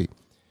tax-free?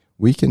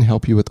 We can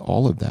help you with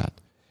all of that.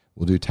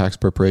 We'll do tax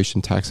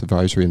preparation, tax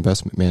advisory,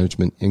 investment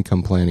management,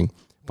 income planning,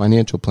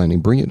 financial planning.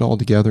 Bring it all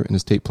together in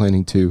estate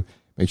planning too.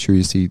 Make sure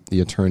you see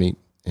the attorney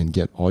and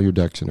get all your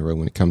ducks in a row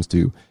when it comes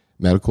to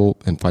medical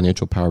and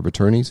financial power of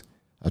attorneys,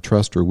 a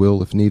trust or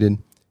will if needed,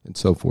 and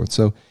so forth.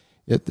 So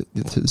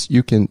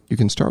you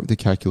can start with the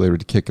calculator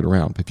to kick it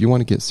around. But if you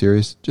want to get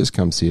serious, just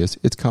come see us.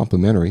 It's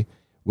complimentary.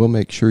 We'll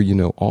make sure you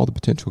know all the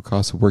potential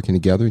costs of working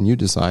together, and you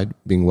decide,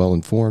 being well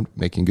informed,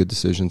 making good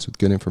decisions with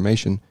good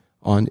information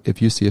on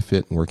if you see a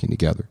fit in working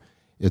together.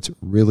 It's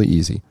really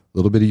easy. A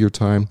little bit of your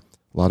time,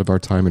 a lot of our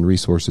time and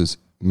resources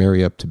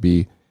marry up to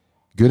be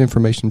good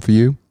information for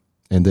you,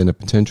 and then a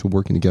potential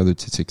working together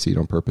to succeed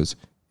on purpose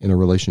in a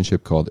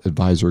relationship called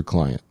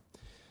advisor-client.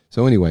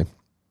 So anyway,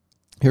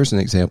 here's an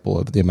example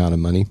of the amount of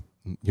money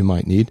you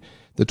might need.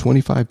 The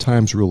 25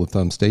 times rule of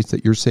thumb states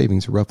that your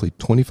savings are roughly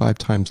 25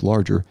 times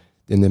larger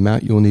than the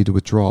amount you'll need to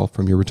withdraw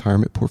from your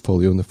retirement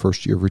portfolio in the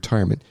first year of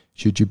retirement,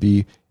 should you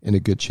be in a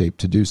good shape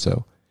to do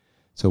so.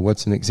 So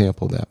what's an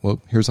example of that?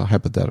 Well, here's a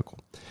hypothetical.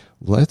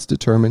 Let's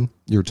determine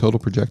your total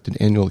projected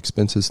annual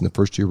expenses in the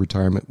first year of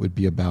retirement would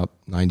be about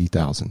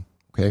 $90,000.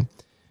 Okay.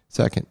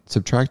 Second,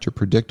 subtract your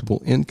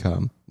predictable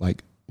income,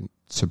 like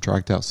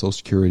subtract out Social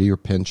Security or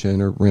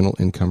pension or rental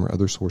income or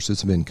other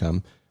sources of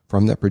income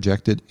from that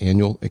projected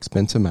annual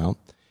expense amount.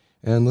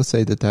 And let's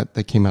say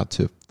that came out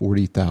to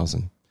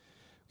 $40,000.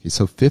 Okay,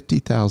 so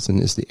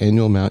 $50,000 is the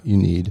annual amount you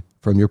need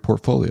from your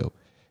portfolio.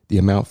 The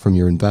amount from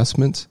your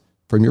investments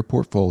from your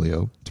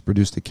portfolio to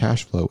produce the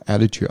cash flow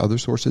added to your other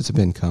sources of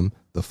income,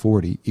 the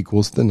 40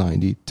 equals the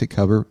 90 to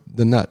cover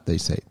the nut, they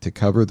say, to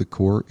cover the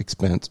core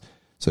expense.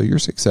 So you're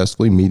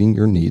successfully meeting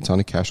your needs on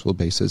a cash flow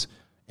basis,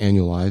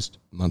 annualized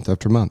month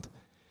after month.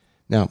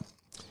 Now,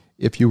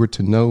 if you were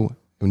to know,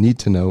 need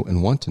to know,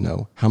 and want to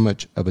know how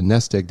much of a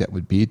nest egg that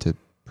would be to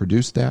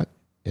produce that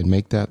and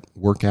make that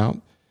work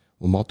out,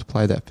 we'll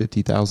multiply that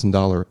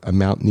 $50,000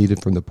 amount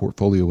needed from the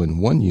portfolio in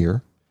 1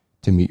 year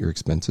to meet your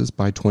expenses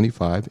by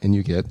 25, and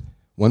you get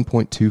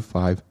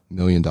 $1.25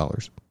 million.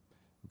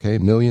 Okay,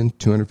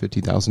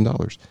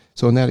 $1,250,000.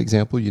 So in that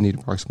example, you need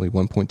approximately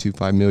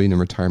 $1.25 million in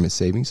retirement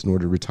savings in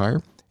order to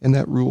retire, and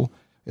that rule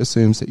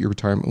assumes that your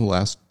retirement will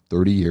last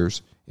 30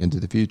 years into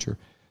the future.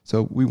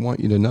 So we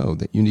want you to know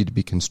that you need to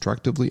be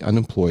constructively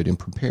unemployed and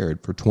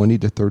prepared for 20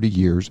 to 30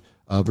 years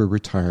of a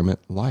retirement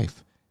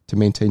life to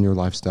maintain your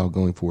lifestyle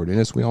going forward. And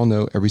as we all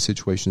know, every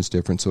situation is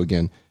different. So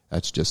again,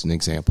 that's just an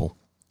example.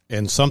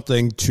 And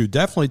something to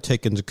definitely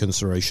take into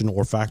consideration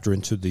or factor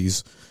into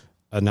these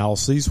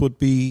analyses would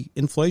be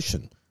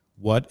inflation.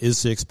 What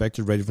is the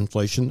expected rate of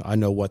inflation? I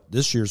know what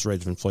this year's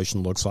rate of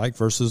inflation looks like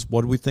versus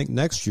what do we think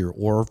next year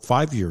or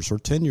 5 years or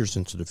 10 years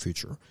into the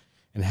future.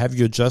 And have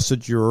you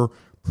adjusted your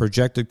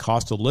projected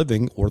cost of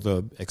living or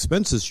the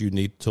expenses you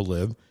need to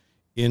live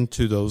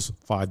into those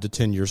 5 to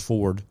 10 years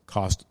forward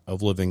cost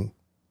of living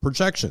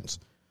projections?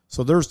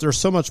 So there's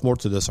so much more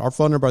to this. Our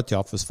phone number at the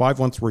office,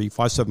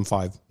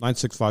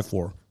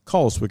 513-575-9654.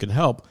 Call us, we can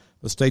help.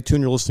 But stay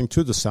tuned. You're listening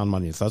to the Sound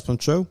Money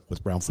Investment Show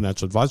with Brown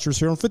Financial Advisors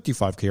here on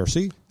 55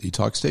 KRC. The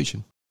Talk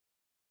Station.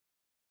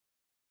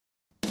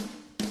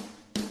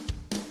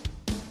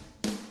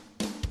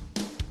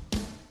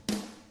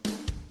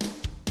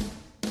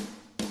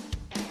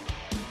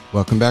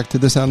 Welcome back to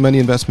the Sound Money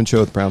Investment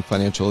Show with Brown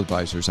Financial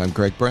Advisors. I'm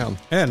Greg Brown.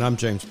 And I'm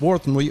James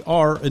Worth, and we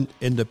are an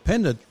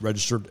independent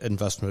registered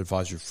investment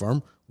advisory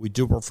firm. We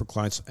do work for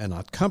clients and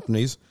not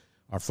companies.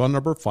 Our phone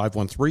number,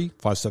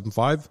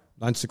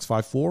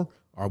 513-575-9654.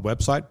 Our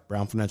website,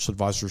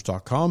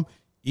 brownfinancialadvisors.com.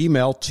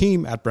 Email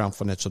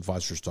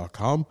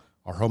team@brownfinancialadvisors.com.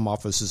 Our home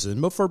office is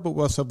in Milford, but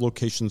we also have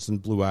locations in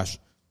Blue Ash,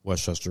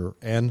 Westchester,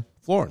 and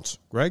Florence.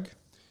 Greg?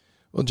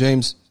 Well,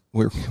 James,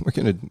 we're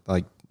going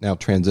to now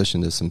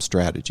transition to some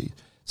strategy.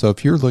 So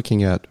if you're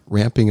looking at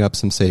ramping up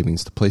some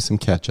savings to play some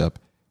catch up,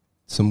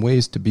 some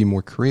ways to be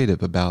more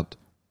creative about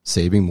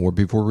saving more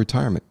before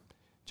retirement.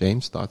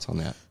 James, thoughts on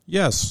that?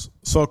 Yes.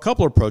 So a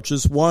couple of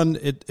approaches. One,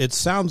 it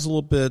sounds a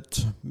little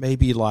bit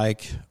maybe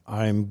like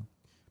I'm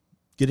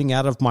getting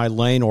out of my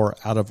lane or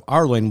out of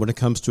our lane when it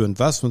comes to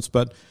investments,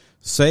 but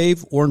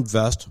save or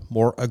invest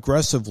more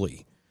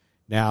aggressively.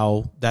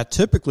 Now, that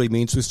typically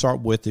means we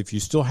start with, if you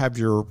still have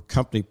your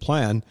company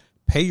plan,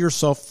 pay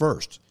yourself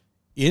first.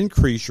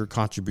 Increase your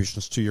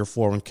contributions to your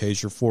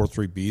 401ks, your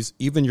 403bs,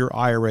 even your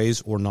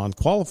IRAs or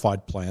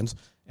non-qualified plans.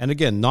 And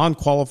again,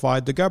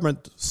 non-qualified, the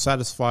government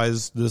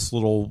satisfies this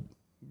little,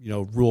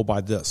 rule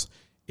by this.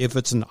 If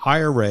it's an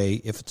IRA,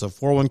 if it's a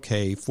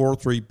 401k,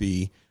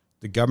 403b,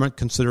 the government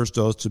considers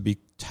those to be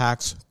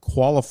tax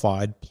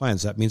qualified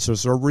plans. That means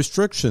there's a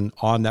restriction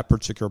on that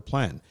particular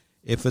plan.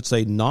 If it's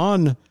a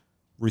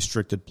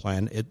non-restricted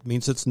plan, it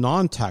means it's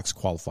non-tax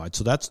qualified.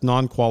 So that's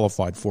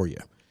non-qualified for you.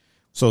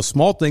 So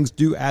small things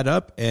do add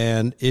up,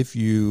 and if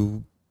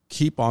you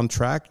keep on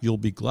track, you'll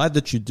be glad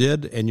that you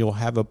did, and you'll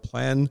have a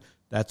plan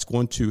that's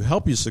going to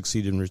help you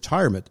succeed in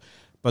retirement.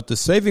 But the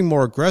saving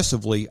more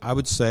aggressively, I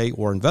would say,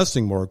 or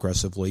investing more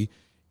aggressively,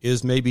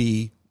 is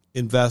maybe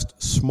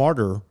invest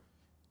smarter.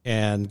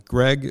 And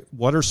Greg,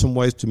 what are some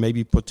ways to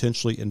maybe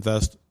potentially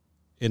invest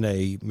in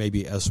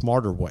maybe a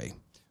smarter way?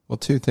 Well,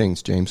 two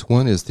things, James.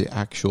 One is the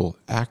actual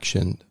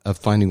action of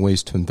finding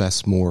ways to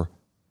invest more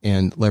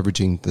and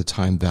leveraging the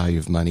time value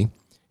of money.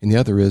 And the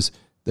other is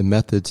the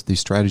methods, the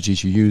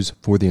strategies you use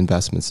for the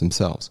investments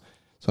themselves.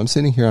 So I'm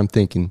sitting here, I'm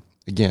thinking,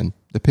 again,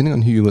 depending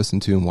on who you listen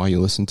to and why you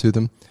listen to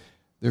them,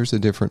 there's a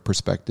different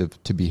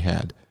perspective to be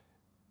had.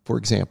 For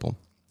example,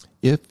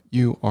 if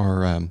you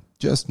are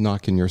just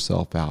knocking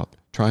yourself out,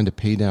 trying to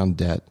pay down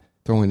debt,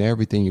 throwing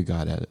everything you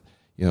got at it,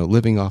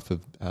 living off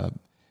of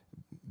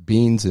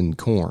beans and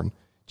corn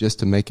just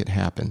to make it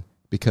happen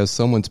because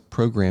someone's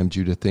programmed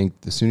you to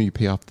think the sooner you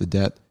pay off the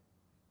debt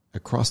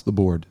across the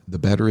board, the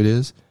better it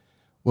is.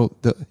 Well,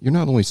 you're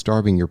not only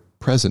starving your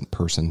present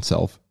person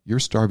self, you're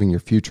starving your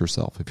future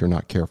self if you're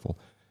not careful.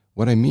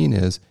 What I mean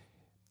is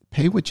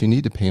pay what you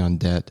need to pay on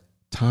debt,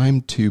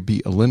 time to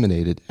be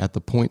eliminated at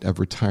the point of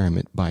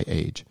retirement by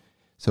age.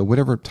 So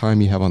whatever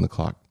time you have on the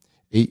clock,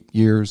 8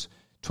 years,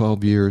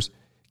 12 years,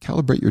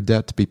 calibrate your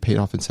debt to be paid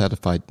off and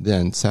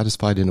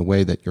satisfied in a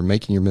way that you're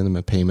making your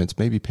minimum payments,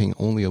 maybe paying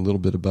only a little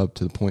bit above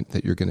to the point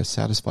that you're going to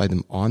satisfy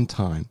them on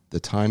time, the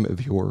time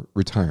of your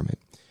retirement.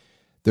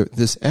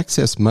 This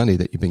excess money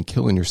that you've been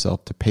killing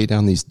yourself to pay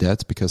down these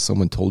debts because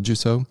someone told you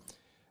so,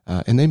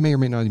 and they may or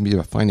may not even be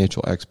a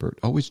financial expert.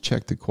 Always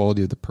check the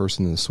quality of the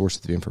person and the source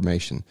of the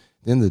information.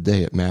 At the end of the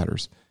day, it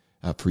matters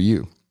for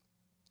you.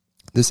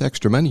 This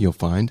extra money you'll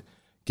find,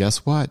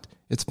 guess what?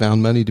 It's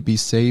found money to be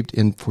saved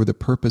in for the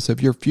purpose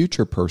of your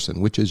future person,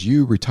 which is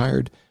you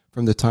retired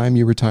from the time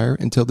you retire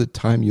until the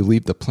time you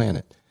leave the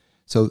planet.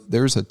 So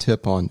there's a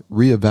tip on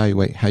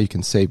reevaluate how you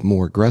can save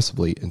more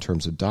aggressively in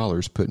terms of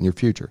dollars put in your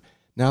future.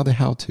 Now the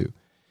how-to.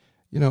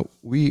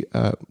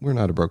 We're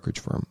not a brokerage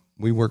firm.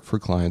 We work for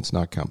clients,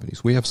 not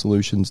companies. We have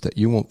solutions that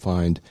you won't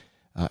find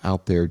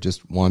out there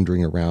just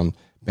wandering around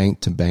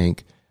bank to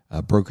bank,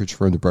 brokerage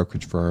firm to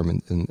brokerage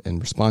firm, and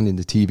responding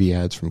to TV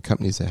ads from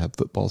companies that have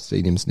football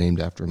stadiums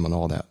named after them and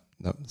all that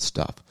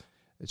stuff.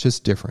 It's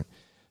just different.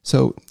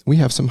 So we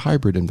have some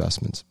hybrid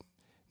investments.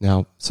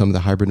 Now, some of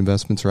the hybrid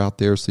investments are out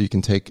there so you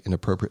can take an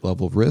appropriate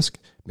level of risk,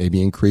 maybe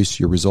increase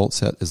your result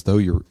set as though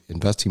you're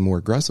investing more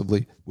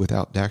aggressively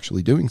without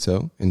actually doing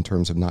so in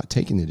terms of not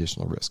taking the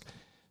additional risk.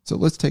 So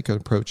let's take an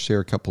approach, share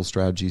a couple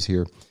strategies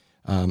here.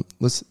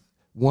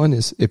 One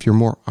is if you're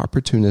more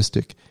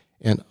opportunistic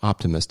and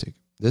optimistic.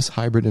 This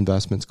hybrid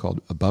investment is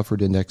called a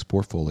buffered index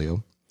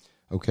portfolio.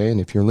 Okay, and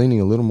if you're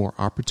leaning a little more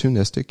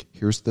opportunistic,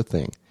 here's the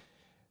thing.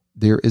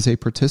 There is a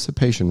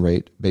participation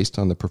rate based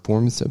on the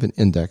performance of an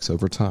index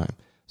over time.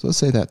 So let's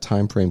say that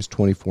time frame is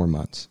 24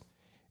 months.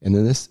 And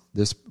in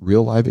this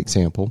real live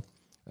example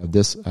of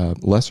this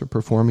lesser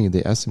performing of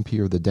the S&P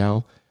or the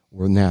Dow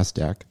or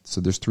NASDAQ,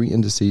 so there's 3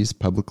 indices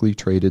publicly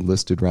traded,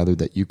 listed rather,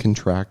 that you can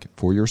track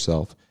for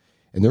yourself.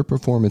 And their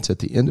performance at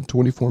the end of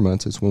 24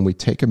 months is when we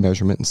take a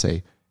measurement and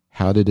say,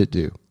 how did it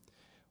do?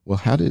 Well,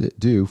 how did it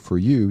do for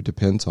you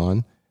depends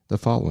on the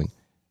following.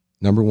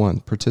 Number 1,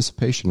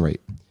 participation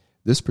rate.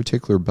 This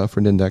particular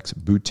buffered index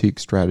boutique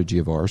strategy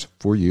of ours,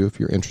 for you, if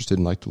you're interested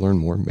and like to learn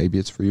more, maybe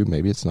it's for you,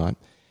 maybe it's not,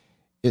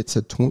 it's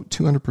a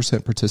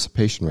 200%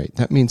 participation rate.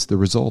 That means the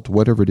result,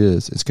 whatever it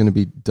is going to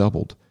be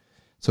doubled.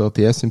 So if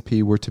the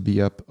S&P were to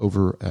be up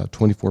over a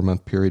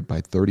 24-month period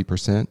by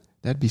 30%,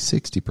 that'd be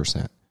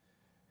 60%.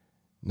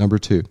 Number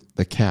 2,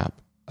 the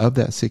cap. Of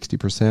that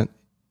 60%,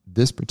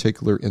 this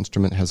particular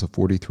instrument has a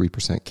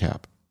 43%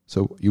 cap.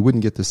 So you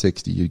wouldn't get the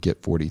 60, you'd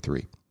get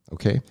 43,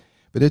 okay?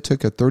 But it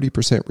took a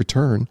 30%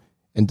 return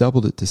and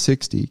doubled it to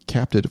 60,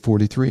 capped it at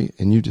 43,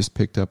 and you just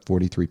picked up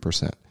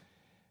 43%.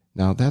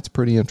 Now, that's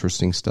pretty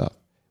interesting stuff.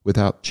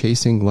 Without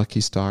chasing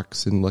lucky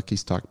stocks and lucky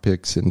stock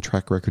picks and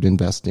track record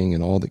investing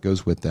and all that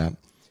goes with that,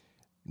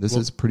 this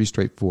is pretty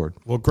straightforward.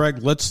 Well,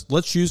 Greg,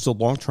 let's use the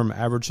long-term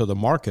average of the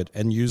market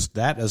and use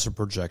that as a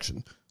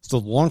projection. So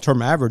the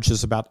long-term average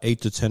is about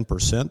 8 to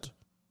 10%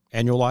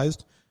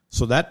 annualized.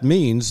 So that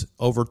means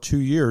over 2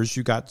 years,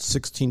 you got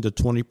 16 to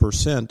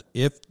 20%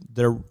 if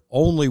there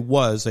only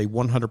was a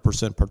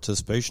 100%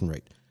 participation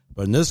rate.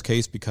 But in this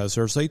case, because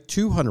there's a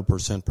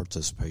 200%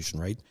 participation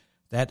rate,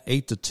 that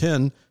 8 to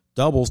 10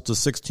 doubles to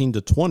 16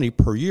 to 20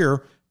 per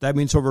year. That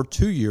means over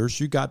 2 years,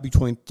 you got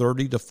between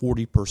 30 to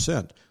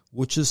 40%,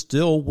 which is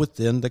still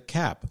within the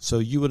cap. So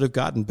you would have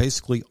gotten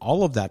basically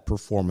all of that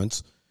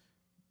performance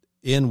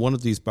in one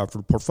of these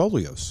buffered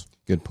portfolios.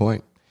 Good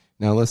point.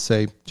 Now, let's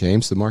say,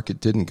 James, the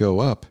market didn't go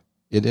up.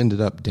 It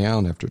ended up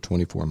down after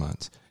 24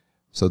 months.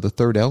 So the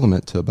third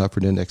element to a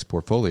buffered index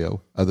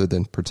portfolio, other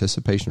than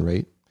participation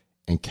rate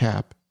and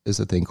cap, is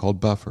a thing called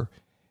buffer.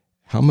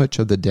 How much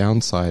of the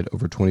downside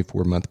over a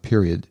 24-month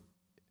period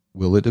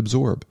will it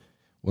absorb?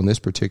 Well, in this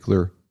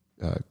particular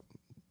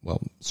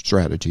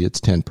strategy,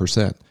 it's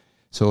 10%.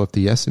 So if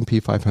the S&P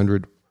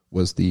 500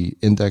 was the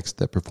index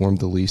that performed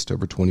the least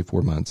over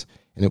 24 months,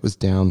 and it was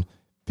down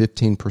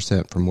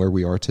 15% from where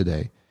we are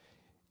today,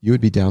 you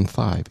would be down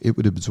 5. It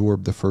would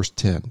absorb the first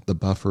 10. The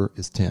buffer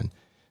is 10.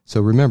 So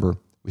remember,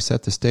 we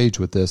set the stage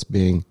with this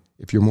being,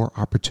 if you're more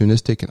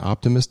opportunistic and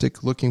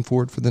optimistic looking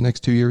forward for the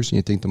next 2 years and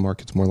you think the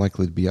market's more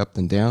likely to be up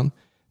than down,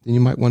 then you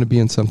might want to be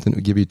in something that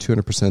would give you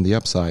 200% of the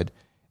upside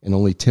and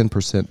only 10%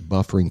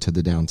 buffering to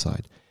the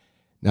downside.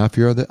 Now, if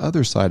you're on the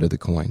other side of the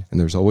coin, and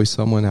there's always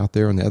someone out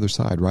there on the other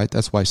side, right?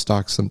 That's why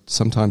stocks,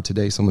 sometime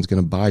today, someone's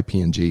going to buy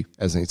P&G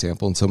as an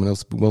example, and someone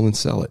else will and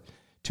sell it.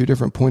 Two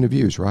different point of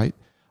views, right?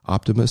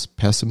 Optimist,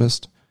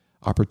 pessimist,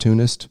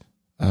 opportunist.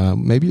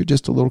 Maybe you're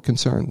just a little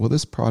concerned. Well,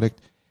 this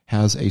product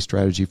has a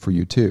strategy for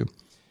you too.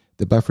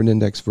 The buffered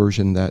index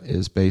version that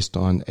is based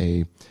on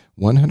a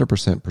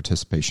 100%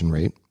 participation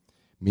rate,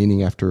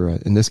 meaning after,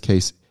 in this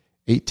case,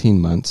 18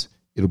 months,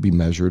 it'll be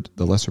measured,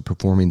 the lesser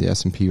performing the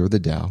S&P or the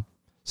Dow.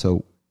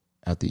 So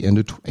at the end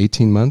of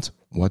 18 months,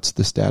 what's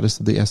the status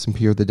of the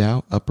S&P or the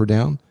Dow, up or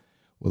down?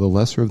 Well, the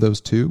lesser of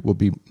those two will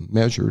be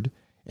measured,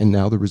 and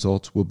now the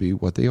results will be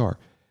what they are.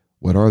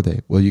 What are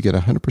they? Well, you get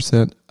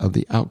 100% of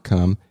the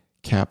outcome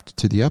capped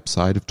to the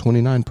upside of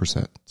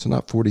 29%. So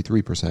not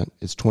 43%,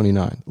 it's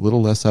 29, a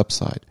little less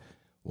upside.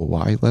 Well,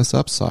 why less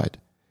upside?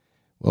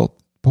 Well,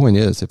 the point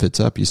is, if it's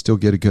up, you still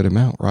get a good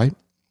amount, right?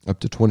 Up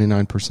to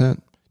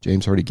 29%.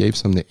 James already gave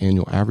some of the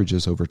annual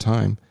averages over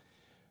time.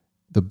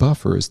 The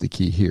buffer is the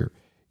key here.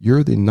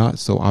 You're the not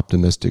so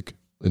optimistic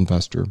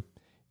investor.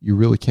 You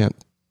really can't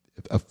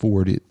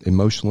afford it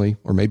emotionally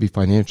or maybe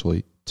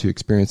financially to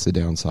experience the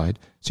downside.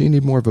 So you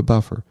need more of a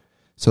buffer.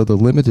 So the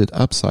limited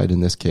upside in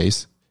this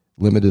case,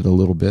 limited a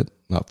little bit,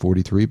 not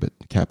 43, but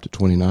capped at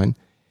 29,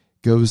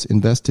 goes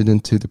invested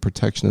into the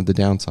protection of the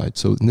downside.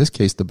 So in this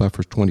case, the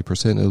buffer is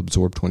 20%. It'll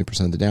absorb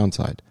 20% of the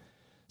downside.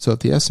 So if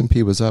the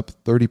S&P was up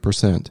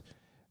 30%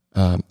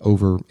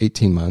 over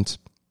 18 months,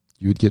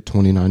 you would get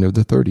 29 of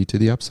the 30 to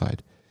the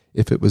upside.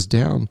 If it was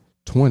down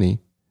 20,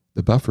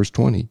 the buffer's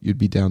 20, you'd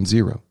be down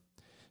 0.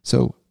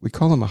 So we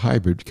call them a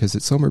hybrid because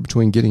it's somewhere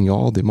between getting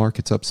all the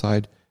market's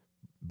upside,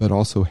 but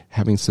also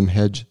having some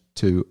hedge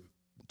to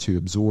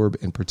absorb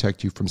and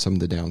protect you from some of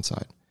the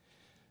downside.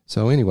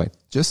 So anyway,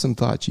 just some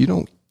thoughts. You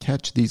don't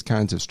catch these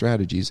kinds of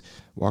strategies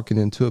walking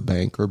into a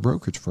bank or a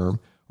brokerage firm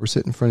or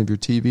sit in front of your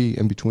TV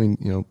in between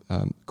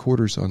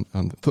quarters on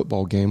the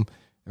football game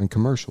and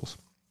commercials.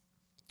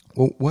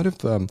 Well, what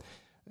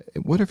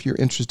if you're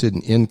interested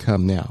in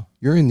income now?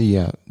 You're in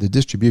the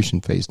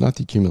distribution phase, not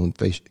the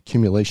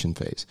accumulation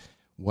phase.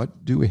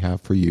 What do we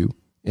have for you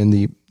in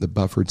the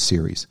buffered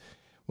series?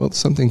 Well, it's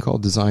something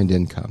called designed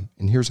income.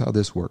 And here's how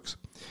this works.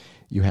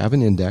 You have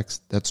an index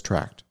that's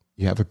tracked.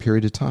 You have a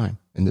period of time,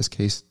 in this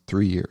case,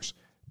 3 years.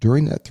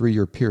 During that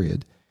 3-year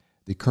period,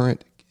 the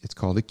current, it's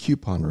called a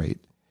coupon rate.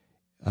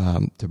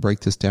 To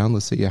break this down,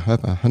 let's say you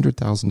have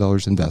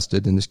 $100,000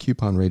 invested, and this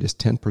coupon rate is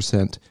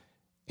 10%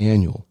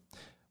 annual.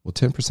 Well,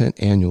 10%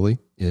 annually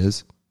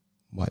is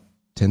what?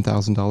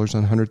 $10,000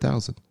 on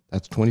 $100,000.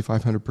 That's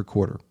 $2,500 per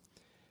quarter.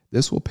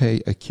 This will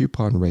pay a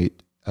coupon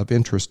rate of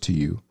interest to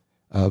you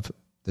of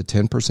the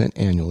 10%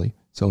 annually.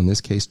 So in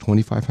this case,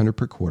 $2,500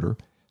 per quarter,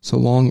 so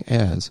long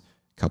as,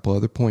 a couple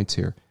other points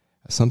here,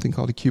 something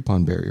called a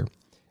coupon barrier.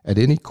 At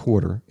any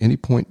quarter, any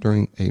point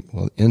during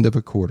end of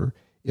a quarter,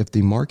 if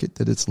the market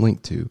that it's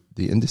linked to,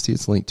 the index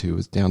it's linked to,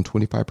 is down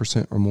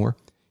 25% or more,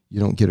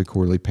 you don't get a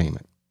quarterly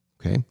payment.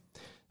 Okay?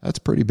 That's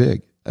pretty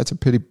big. That's a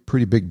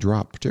pretty big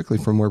drop,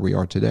 particularly from where we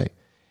are today.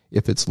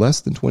 If it's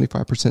less than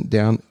 25%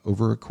 down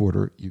over a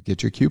quarter, you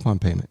get your coupon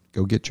payment.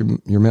 Go get your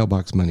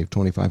mailbox money of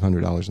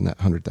 $2,500 in that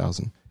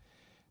 $100,000.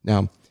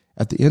 Now,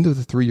 at the end of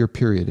the 3-year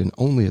period, and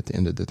only at the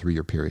end of the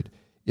 3-year period,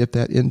 if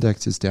that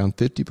index is down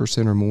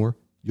 50% or more,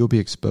 you'll be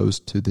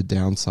exposed to the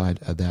downside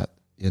of that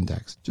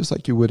index, just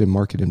like you would in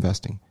market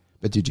investing.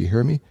 But did you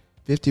hear me?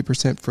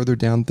 50% further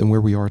down than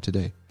where we are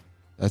today.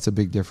 That's a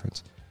big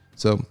difference.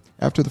 So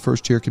after the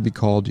first year can be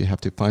called, you have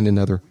to find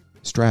another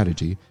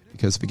strategy,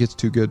 because if it gets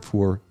too good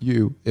for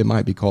you, it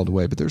might be called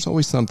away. But there's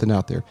always something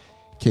out there.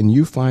 Can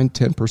you find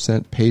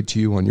 10% paid to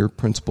you on your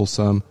principal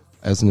sum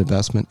as an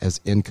investment,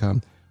 as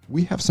income?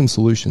 We have some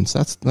solutions.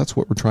 That's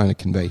what we're trying to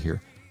convey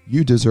here.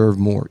 You deserve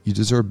more. You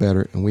deserve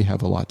better, and we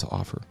have a lot to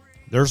offer.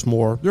 There's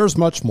more. There's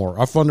much more.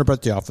 Our phone number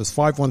at the office,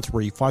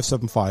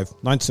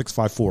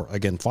 513-575-9654.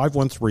 Again,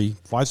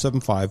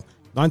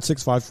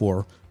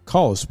 513-575-9654.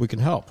 Call us. We can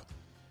help.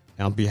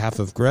 And on behalf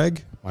of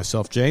Greg,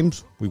 myself,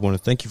 James, we want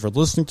to thank you for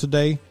listening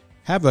today.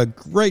 Have a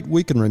great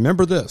week, and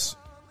remember this: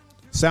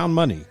 Sound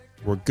Money,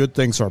 where good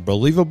things are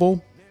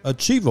believable,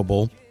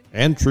 achievable,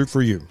 and true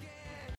for you.